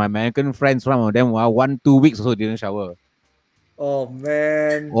class, and my American friends, some of them, 1-2 weeks also didn't shower. Oh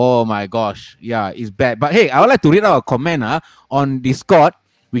man. Oh my gosh. Yeah, it's bad. But hey, I would like to read out a comment on Discord,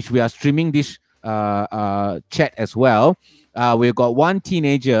 which we are streaming this chat as well. We've got one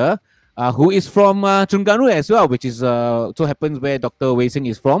teenager who is from Terengganu as well, which is so happens where Dr. Wei Seng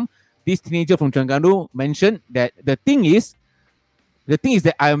is from. This teenager from Terengganu mentioned that the thing is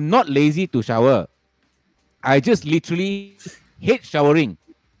that I am not lazy to shower. I just literally hate showering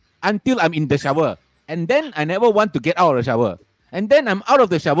until I'm in the shower. And then I never want to get out of the shower. And then I'm out of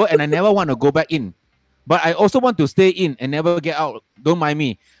the shower and I never want to go back in. But I also want to stay in and never get out. Don't mind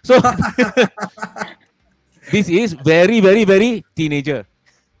me. So this is very, very, very teenager.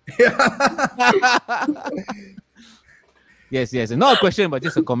 Yes. Not a question, but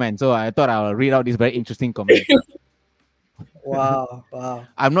just a comment. So I thought I'll read out this very interesting comment. Wow.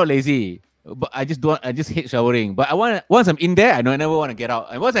 I'm not lazy, but I just hate showering. But once I'm in there, I never want to get out.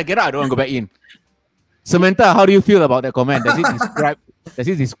 And once I get out, I don't want to go back in. Samantha, how do you feel about that comment? Does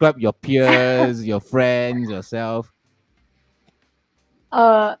it describe your peers, your friends, yourself?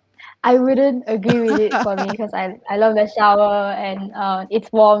 I wouldn't agree with it for me because I love the shower and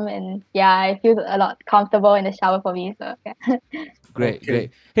it's warm and I feel a lot comfortable in the shower for me. So yeah. Great.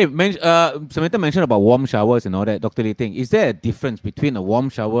 Hey, Samantha mentioned about warm showers and all that. Dr. Lee Teng, is there a difference between a warm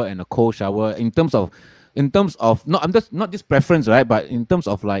shower and a cold shower in terms of not just preference, right? But in terms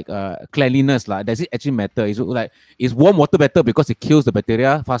of like cleanliness, like does it actually matter? Is warm water better because it kills the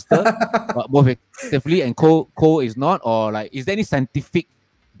bacteria faster, more effectively, and cold is not? Or like is there any scientific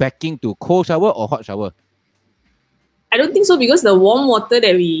backing to cold shower or hot shower? I don't think so because the warm water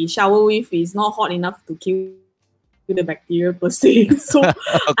that we shower with is not hot enough to kill the bacteria per se. So okay,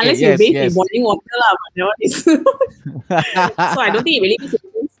 unless you bathe in boiling water, so I don't think it really makes a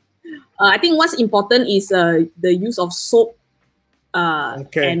difference. I think what's important is the use of soap and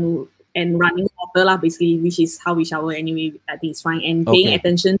running water basically, which is how we shower anyway. I think it's fine. And paying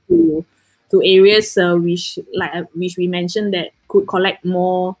attention to areas which we mentioned that could collect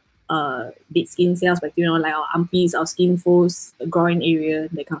more dead skin cells, bacteria, like our armpits, our skin folds, groin area,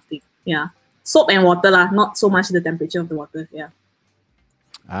 that kind of thing. Yeah. Soap and water not so much the temperature of the water. Yeah.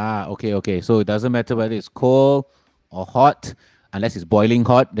 Okay. So it doesn't matter whether it's cold or hot, unless it's boiling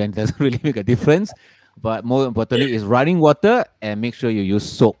hot, then it doesn't really make a difference. But more importantly is running water, and make sure you use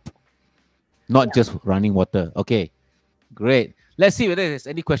soap, not just running water. Okay, great. Let's see whether there's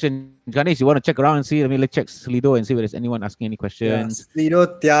any question. Ganesh, you want to check around and see? Let's check Slido and see whether there's anyone asking any questions.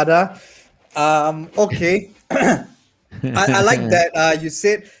 Slido, Tiada. Okay. I like that you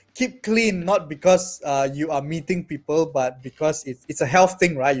said keep clean, not because you are meeting people, but because it's a health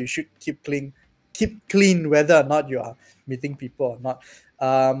thing, right? You should keep clean whether or not you are meeting people or not.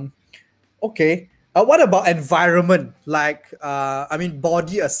 Okay. What about environment? Like,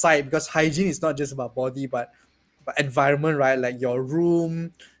 body aside, because hygiene is not just about body, but environment, right? Like your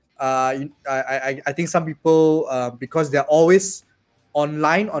room. I think some people, because they're always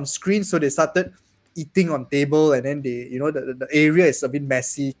online on screen, so they started eating on table, and then they, the area is a bit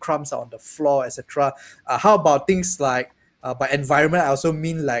messy, crumbs are on the floor, etc. How about things like, by environment, I also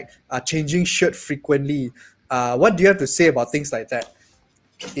mean like changing shirt frequently. What do you have to say about things like that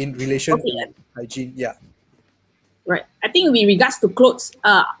in relation to hygiene? Yeah. Right. I think with regards to clothes,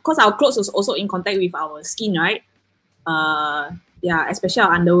 because our clothes was also in contact with our skin, right? Yeah, especially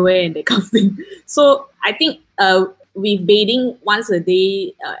our underwear and that kind of thing. So I think with bathing once a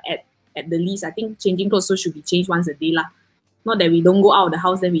day, at the least, I think changing clothes also should be changed once a day lah. Not that we don't go out of the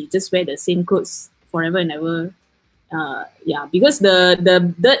house, then we just wear the same clothes forever and ever. Yeah, because the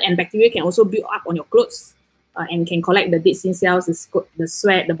dirt and bacteria can also build up on your clothes and can collect the dead skin cells, the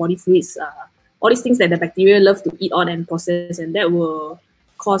sweat, the body fluids, all these things that the bacteria love to eat on and process, and that will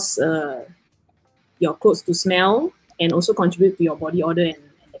cause your clothes to smell and also contribute to your body odor and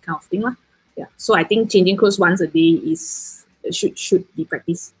that kind of thing lah. Yeah, so I think changing clothes once a day should be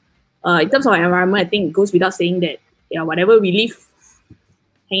practiced. In terms of environment, I think it goes without saying that whatever we leave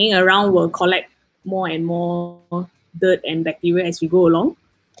hanging around will collect more and more dirt and bacteria as we go along.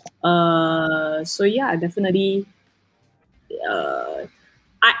 So yeah, definitely.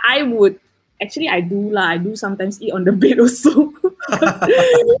 I would actually I do sometimes eat on the bed also.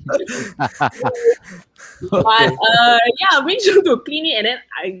 But yeah, make sure to clean it, and then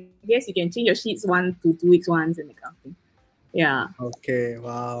I guess you can change your sheets 1 to 2 weeks once and that kind of thing. Yeah. Okay.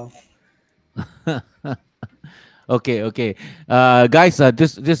 Wow. Okay. Guys,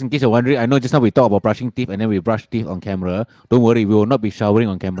 just in case you're wondering, I know just now we talked about brushing teeth and then we brush teeth on camera. Don't worry, we will not be showering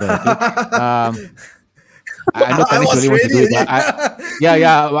on camera. Okay? I know Kanish really wants to do it. But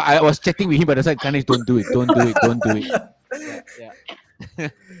I was chatting with him, but I said, Kanish, don't do it.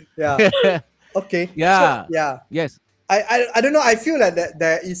 Yeah. Okay. Yeah. So, yeah. Yes. I don't know. I feel like that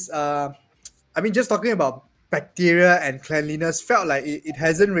there is I mean, just talking about bacteria and cleanliness, felt like it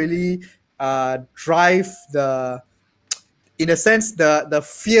hasn't really drive in a sense the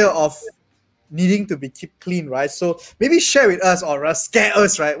fear of needing to be kept clean, right? So maybe share with us or scare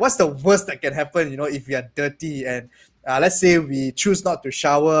us, right? What's the worst that can happen, if we are dirty and let's say we choose not to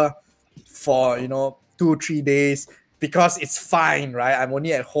shower for 2-3 days because it's fine, right? I'm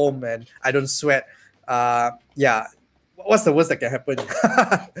only at home and I don't sweat. Yeah. What's the worst that can happen?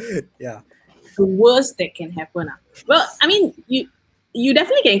 Yeah. The worst that can happen. Well, I mean, you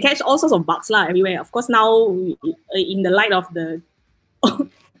definitely can catch all sorts of bugs lah everywhere. Of course, now in the light of the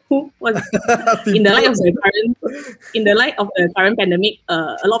in the light of the current pandemic,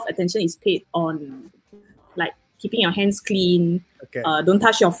 a lot of attention is paid on like keeping your hands clean. Okay. Don't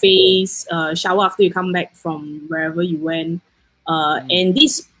touch your face. Shower after you come back from wherever you went. And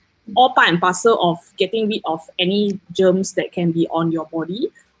this all part and parcel of getting rid of any germs that can be on your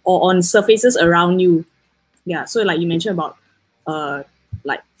body or on surfaces around you. Yeah. So like you mentioned about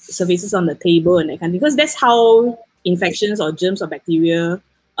like surfaces on the table and that kind of thing, because that's how infections or germs or bacteria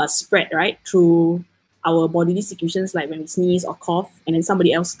spread, right? Through our bodily secretions, like when we sneeze or cough, and then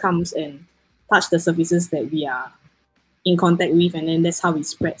somebody else comes and touch the surfaces that we are in contact with, and then that's how it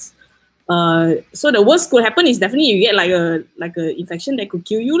spreads. So the worst could happen is definitely you get like a infection that could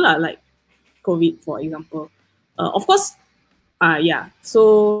kill you lah, like COVID, for example. Of course, yeah.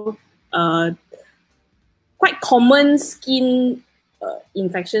 So quite common skin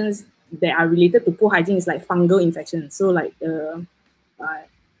infections that are related to poor hygiene is like fungal infections. So like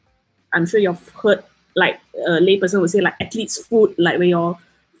I'm sure you've heard like a layperson would say like athlete's foot, like where your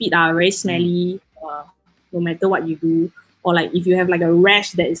feet are very smelly no matter what you do. Or like if you have like a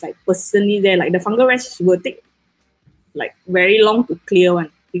rash that is like persistently there, like the fungal rash will take like very long to clear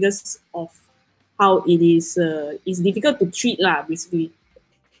one because of how it is it's difficult to treat lah, basically.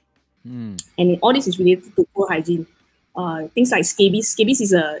 And all this is related to poor hygiene. Things like scabies. Scabies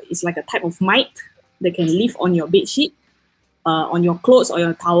is like a type of mite that can live on your bed sheet, on your clothes or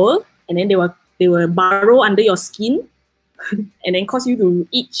your towel, and then they will burrow under your skin and then cause you to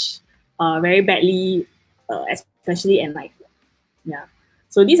itch very badly, especially at night. Yeah.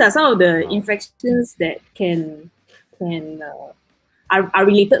 So these are some of the infections that are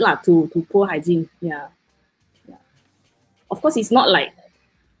related lah to poor hygiene. Yeah. Of course, it's not like,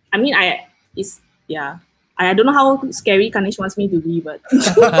 I mean, I don't know how scary Kanish wants me to be, but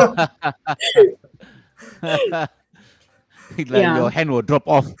your hand will drop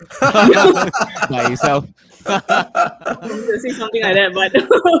off by itself. Say something like that, but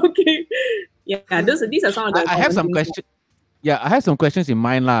okay. Yeah, these are some of the. I have some questions. Yeah, I have some questions in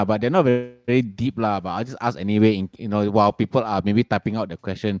mind lah, but they're not very, very deep lah. But I'll just ask anyway. While people are maybe typing out the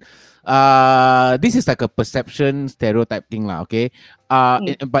question, this is like a perception stereotype thing lah. Okay,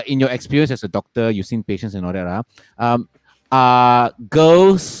 but in your experience as a doctor, you've seen patients and all that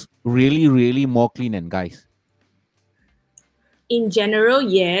girls really, really more clean than guys? In general,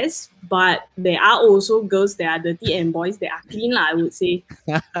 yes, but there are also girls that are dirty and boys that are clean, I would say.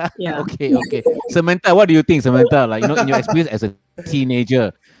 Yeah. Okay. Samantha, what do you think, Samantha? Like, in your experience as a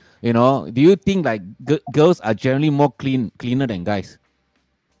teenager, do you think like girls are generally more cleaner than guys?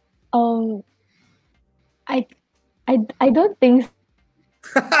 I don't think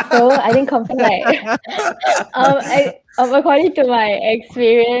so. I think compared according to my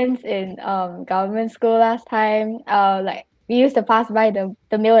experience in government school last time, like we used to pass by the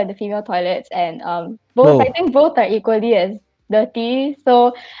male and the female toilets, and both I think both are equally as dirty.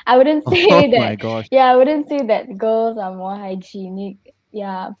 So I wouldn't say that. My gosh. Yeah, I wouldn't say that girls are more hygienic.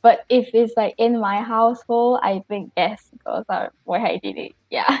 Yeah, but if it's like in my household, I think yes, girls are more hygienic.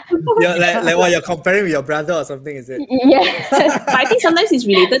 Yeah. Like what you're comparing with your brother or something, is it? Yeah. But I think sometimes it's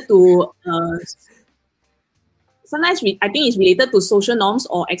related to I think it's related to social norms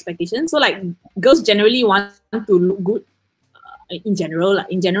or expectations. So like girls generally want to look good. In general,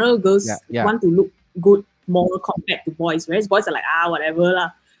 girls want to look good more compared to boys, whereas boys are like whatever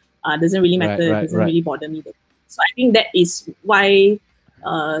lah. Doesn't really matter. Doesn't really bother me. So I think that is why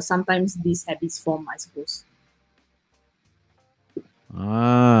sometimes these habits form, I suppose.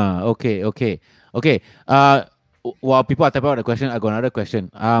 Okay. While people are typing out the question, I got another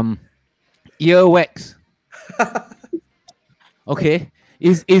question. Earwax. Okay.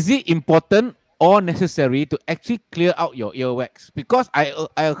 Is it important or necessary to actually clear out your earwax? Because I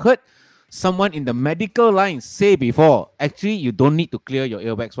heard someone in the medical line say before, actually you don't need to clear your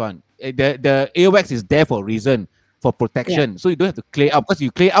earwax one. The earwax is there for a reason, for protection. So you don't have to clear out, because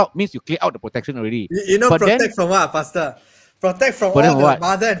you clear out means you clear out the protection already. But protect from what, Pastor? Protect from all the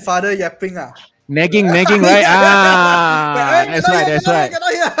mother and father yapping. Nagging, right? That's right.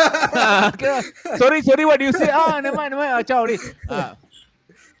 Sorry, what do you say? Never mind.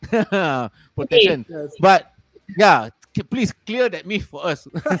 Protection. Okay. But yeah, please clear that myth for us.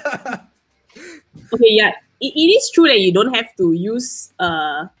 Okay, yeah. It is true that you don't have to use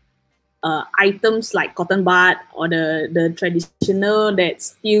items like cotton bud or the traditional that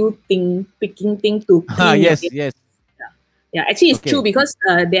steel picking thing to clean. Yes. Yeah, actually it's true, because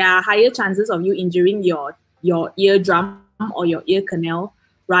there are higher chances of you injuring your eardrum or your ear canal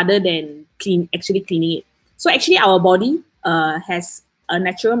rather than actually cleaning it. So actually our body has a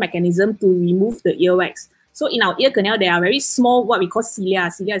natural mechanism to remove the earwax. So in our ear canal, there are very small, what we call cilia.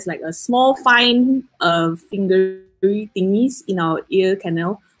 Cilia is like a small, fine, fingery thingies in our ear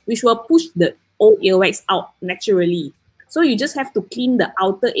canal, which will push the old earwax out naturally. So you just have to clean the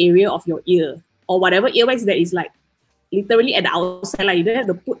outer area of your ear, or whatever earwax that is like literally at the outside. Like you don't have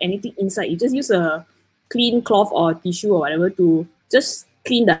to put anything inside. You just use a clean cloth or tissue or whatever to just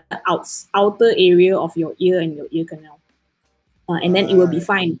clean the outer area of your ear and your ear canal. And then it will be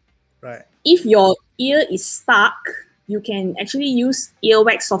fine. Right. If your ear is stuck, you can actually use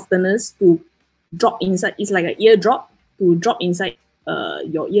earwax softeners to drop inside. It's like an ear drop to drop inside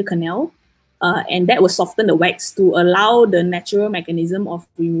your ear canal. And that will soften the wax to allow the natural mechanism of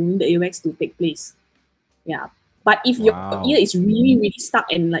removing the earwax to take place. Yeah. But if your ear is really, really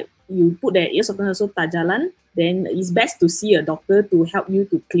stuck and like you put the ear softener so tajalan, then it's best to see a doctor to help you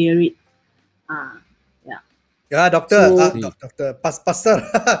to clear it. Yeah, doctor. So, Doctor, Pastor.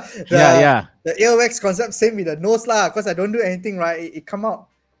 The earwax concept same with the nose lah. Because I don't do anything, right? It come out.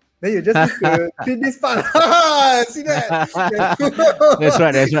 Then you just need to clean this part. See that?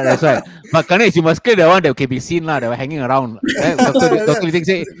 That's right. But Ganesh, you must clear the one that can be seen lah. That were hanging around. Dr. Lee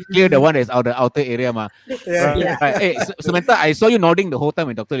say clear the one that's out the outer area ma. Yeah. Right. Hey, Samantha, I saw you nodding the whole time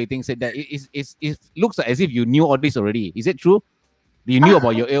when Dr. Lee said that. It looks as if you knew all this already. Is it true? You knew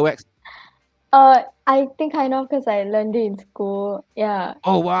about your earwax? I think kind of, because I learned it in school. Yeah.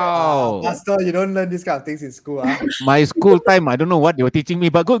 Oh wow. Pastor, you don't learn these kind of things in school, My school time, I don't know what they were teaching me,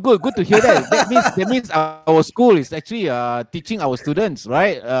 but good to hear that. That means our school is actually teaching our students,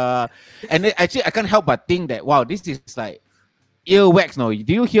 right? And actually, I can't help but think that wow, this is like earwax. No,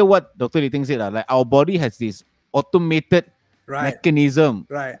 do you hear what Dr. Lee said? Like our body has this automated mechanism.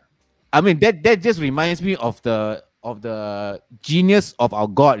 Right. I mean that just reminds me of the genius of our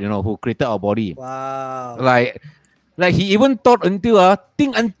God, who created our body. Wow. Like he even thought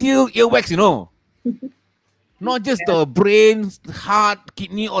think until earwax, Not just the brain, heart,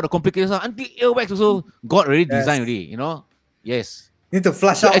 kidney, or the complications, until earwax also God already designed already, Yes. Need to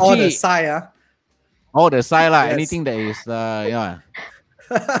flush out all the sigh, All the sigh lah, anything that is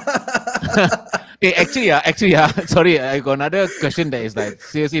Hey, actually, sorry, I got another question that is like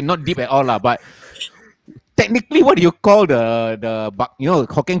seriously not deep at all lah, but technically, what do you call the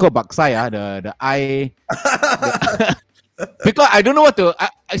Hokkien called baksai? The eye. Because I don't know what to.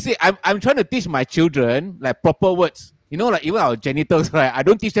 I say I'm trying to teach my children like proper words. You know, like even our genitals, right? I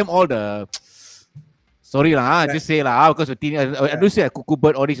don't teach them all the. Sorry lah, just say lah, because I don't say like cuckoo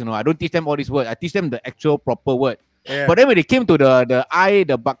bird, all this, you know. I don't teach them all these words. I teach them the actual proper word. Yeah. But then when they came to the eye,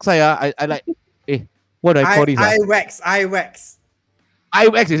 the backside, I like, what do I call this? Eye wax. Eye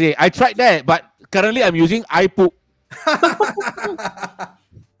wax, you see. I tried that, but currently I'm using eye poop.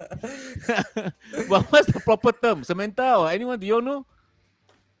 But what's the proper term? Samantha or anyone? Do you all know?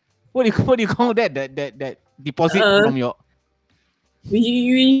 What do you call that? That deposit from your. We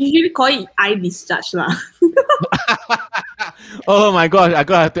usually call it eye discharge lah. Oh my gosh, I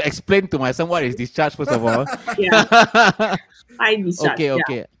gotta have to explain to my son what is discharge first of all. Yeah. Eye discharge.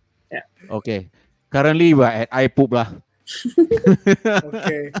 Okay. Yeah. Okay. Currently we're at eye poop lah.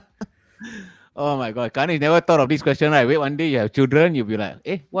 Okay. Oh my god, Kani never thought of this question, right? Wait, one day you have children, you'll be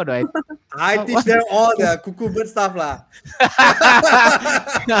like, what do I? I teach them all the cuckoo bird stuff lah.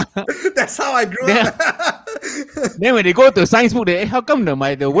 That's how I grew up. Then when they go to science book, they how come the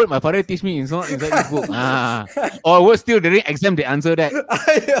word my father teach me is not inside this book? Or word still during exam they answer that.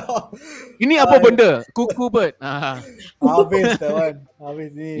 Ini apa benda? Cuckoo bird. Habis that one.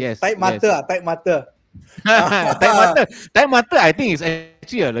 Habis ni. Yes. Type mata. Type mata. I think it's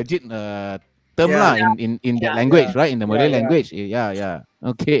actually a legit term lah in the language, right? In the Malay language. Yeah.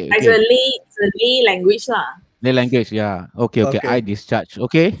 Okay. It's a lay language lah. Lay language, yeah. Okay. I discharge.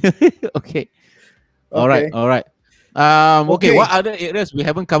 Okay. Okay. All right. Okay. What other areas we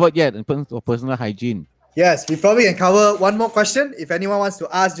haven't covered yet in terms of personal hygiene? Yes, we probably can cover one more question. If anyone wants to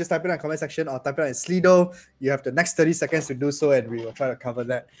ask, just type it in the comment section or type it in Slido. You have the next 30 seconds to do so, and we will try to cover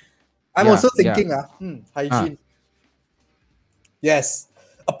that. I'm also thinking, hygiene. Yes.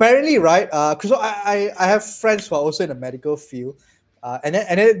 Apparently, right? Because I have friends who are also in the medical field, and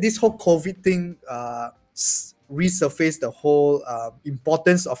then this whole COVID thing resurfaced the whole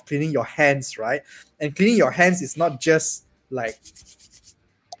importance of cleaning your hands, right? And cleaning your hands is not just like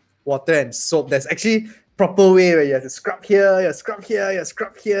water and soap. There's actually proper way where you have to scrub here, you scrub here, you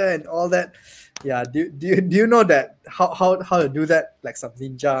scrub here, and all that. Yeah. Do you know that how to do that like some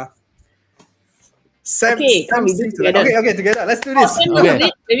ninja? Sam, okay, Sam we do together. Okay, together. Let's do this.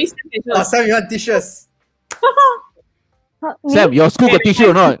 Maybe Sam, you want tissues? Sam, your school got teach you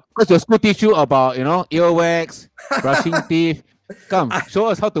or not? Because your school teach you about, earwax, brushing teeth. Come, show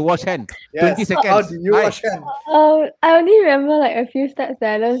us how to wash hand. Yes. 20 seconds. How do you wash hand? I only remember like a few steps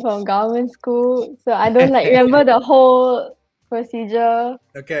that I learned from government school, so I don't like remember the whole procedure.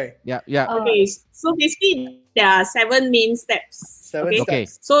 Okay. Yeah. Okay, so basically there are 7 main steps. Okay.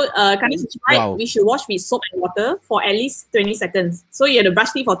 So, Kanish is right. Wow. We should wash with soap and water for at least 20 seconds. So you have to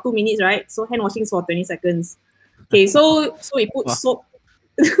brush teeth for 2 minutes, right? So hand washing for 20 seconds. Okay, so we put soap.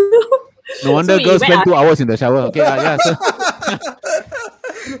 No wonder girls spend 2 hours in the shower. Okay,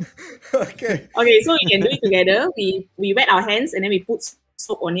 Okay, so we can do it together. We wet our hands and then we put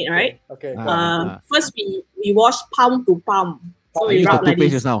soap on it, right? Okay. First we wash palm to palm. So we rub like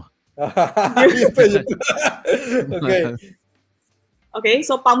this. Now. Okay. Okay,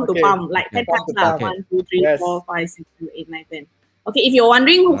 so palm to palm, like 10 times lah. 1, 2, 3, 4, 5, 6, 7, 8, 9, 10. Okay, if you're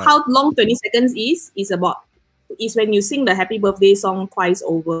wondering how long 20 seconds is when you sing the happy birthday song twice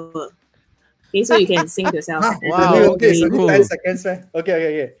over. Okay, so you can sing to yourself. Wow, okay, so cool. 10 seconds, right?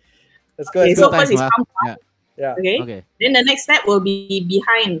 Okay. Let's go. Okay, so first is palm to palm. Yeah. Okay. Then the next step will be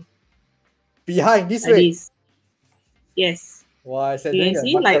behind. Behind, this like way? This. Yes. Wow, you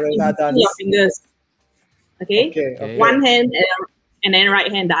see, like your fingers. Okay. One hand and then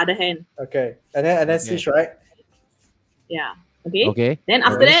right hand, the other hand. Okay. And then switch, right? Yeah. Okay. Then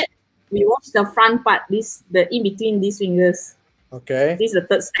after that, we wash the front part, the in between these fingers. Okay. This is the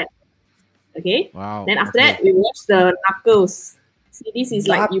third step. Okay. Wow. Then after that, we wash the knuckles. See, this is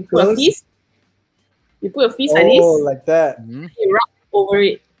like you put a fist. You put a fist like this. Oh, like that. You rub over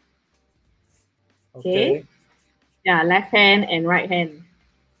it. Okay. Yeah, left hand and right hand.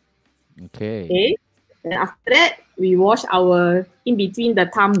 Okay. Then after that, we wash our in between the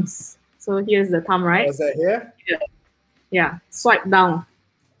thumbs. So here's the thumb, right? Was that here? Yeah. Swipe down.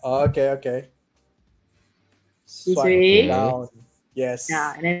 Oh, okay. Swipe down. Yes.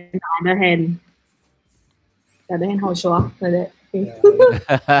 Yeah, and then the other hand. The other hand, how to show up like that.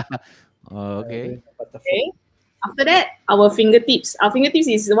 Okay. Okay. After that, our fingertips. Our fingertips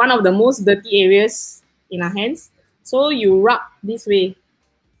is one of the most dirty areas in our hands. So you rub this way.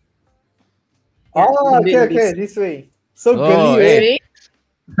 Oh, okay, this way. So girly,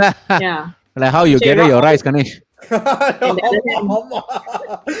 Yeah. Like how you gather your rice, Ganesh. And the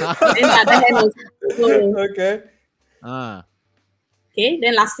other hand also. Okay. Okay,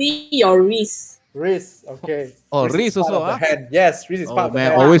 then lastly, your wrist. Wrist. Okay. Oh, Wrist is wrist part also, of the hand. Yes, wrist is Oh part of the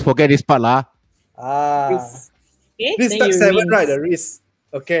man, hand. always forget this part lah. Wrist. Okay, This then step you 7, rinse. right? The wrist.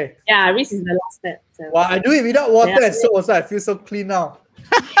 Okay. Yeah, wrist is the last step. So. Wow, I do it without water Yeah. and soap also. I feel so clean now.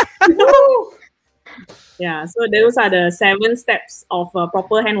 Yeah, so those are the 7 steps of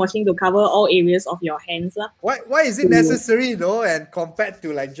proper hand washing to cover all areas of your hands. Why is it necessary though, and compared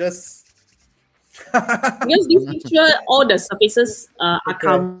to like just because this makes sure all the surfaces are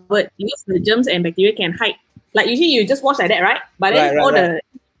covered, because the germs and bacteria can hide. Like usually you just wash like that, right? But then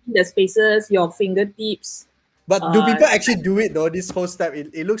the spaces, your fingertips. But do people actually do it though? This whole step,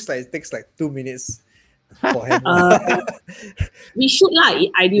 it looks like it takes like 2 minutes for hand. We should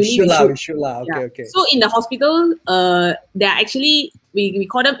ideally we should. Okay. So in the hospital, there are actually we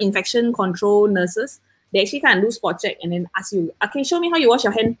call them infection control nurses. They actually can do spot check and then ask you, okay, show me how you wash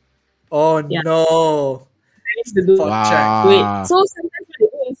your hand. Oh no. To do wow. So sometimes what they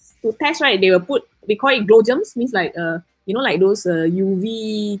do is to test, right? They will put, we call it glow germs, means like like those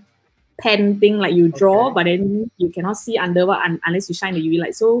UV pen thing, like you draw, but then you cannot see under unless you shine the UV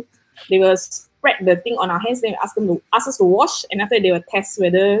light. So they will spread the thing on our hands, then ask us to wash, and after they will test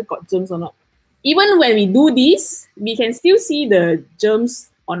whether got germs or not. Even when we do this, we can still see the germs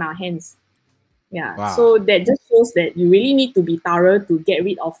on our hands. Yeah, wow. So that just shows that you really need to be thorough to get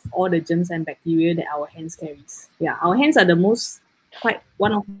rid of all the germs and bacteria that our hands carries. Yeah, our hands are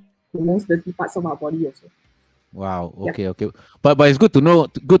one of the most dirty parts of our body also. Wow. Okay. But it's good to know.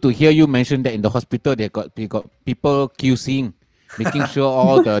 Good to hear you mention that in the hospital they got people QCing, making sure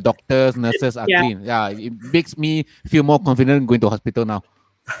all the doctors, nurses are clean. Yeah, it makes me feel more confident going to hospital now.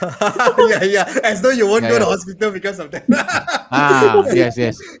 yeah. As though you won't go to hospital because of that.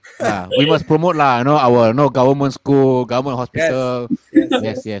 Yes. We must promote lah. Our government school, government hospital.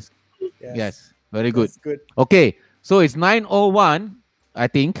 Yes. Very good. Okay, so it's 9:01, I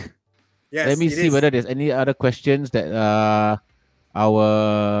think. Yes, let me see whether there's any other questions that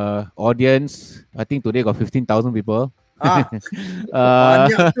our audience. I think today got 15,000 people.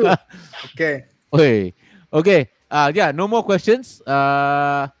 Okay. Okay. No more questions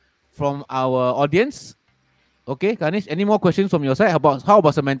from our audience. Okay, Ganesh, any more questions from your side? How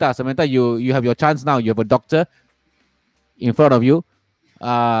about Samantha? Samantha, you have your chance now. You have a doctor in front of you.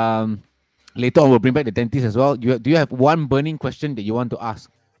 Later on, we'll bring back the dentist as well. Do you have one burning question that you want to ask?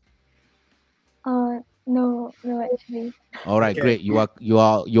 No, actually. All right, great. You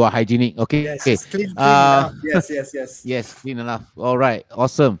are hygienic. Okay. Yes, clean enough. Yes. Yes, clean enough. All right,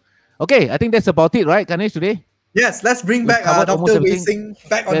 awesome. Okay, I think that's about it, right, Ganesh, today? Yes, let's bring back Dr. Wei Seng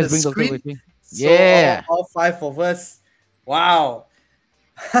back on the screen. So all 5 of us. Wow.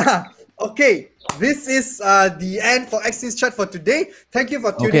 Okay, this is the end for ATCHAT for today. Thank you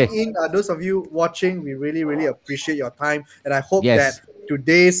for tuning in. Those of you watching, we really, really appreciate your time. And I hope that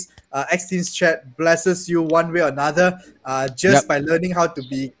today's ATCHAT blesses you one way or another just by learning how to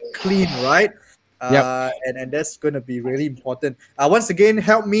be clean, right? And that's going to be really important. Once again,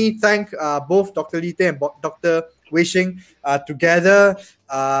 help me thank both Dr. Lee and Dr. Wei Seng together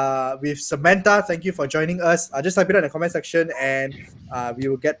with Samantha. Thank you for joining us. Just type it in the comment section and we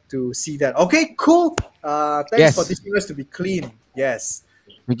will get to see that. Okay, cool. Thanks for teaching us to be clean. Yes.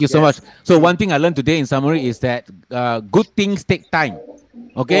 Thank you so much. So one thing I learned today in summary is that good things take time.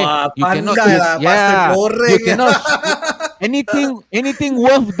 Okay, you cannot. You cannot. Anything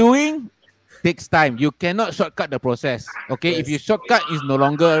worth doing takes time. You cannot shortcut the process. Okay, if you shortcut, it's no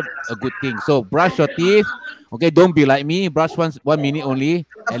longer a good thing. So brush your teeth. Okay, don't be like me. Brush 1 minute only,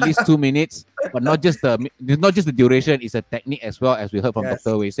 at least 2 minutes. But not just the duration. It's a technique as well, as we heard from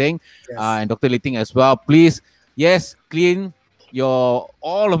Dr. Wei Seng and Dr. Lee as well. Please, clean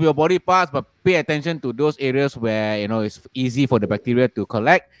all of your body parts, but pay attention to those areas where it's easy for the bacteria to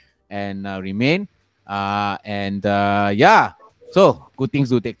collect and remain. So good things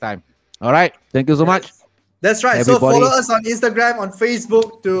do take time. All right, thank you so much. That's right. Everybody. So follow us on Instagram, on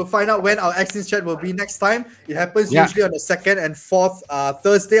Facebook to find out when our ATCHAT will be next time. It happens usually on the 2nd and 4th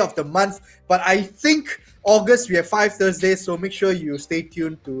Thursday of the month. But I think August we have 5 Thursdays, so make sure you stay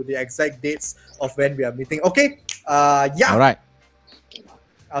tuned to the exact dates of when we are meeting. Okay. All right.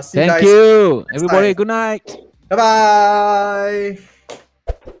 I'll see you guys. Thank you, everybody. Good night. Bye-bye.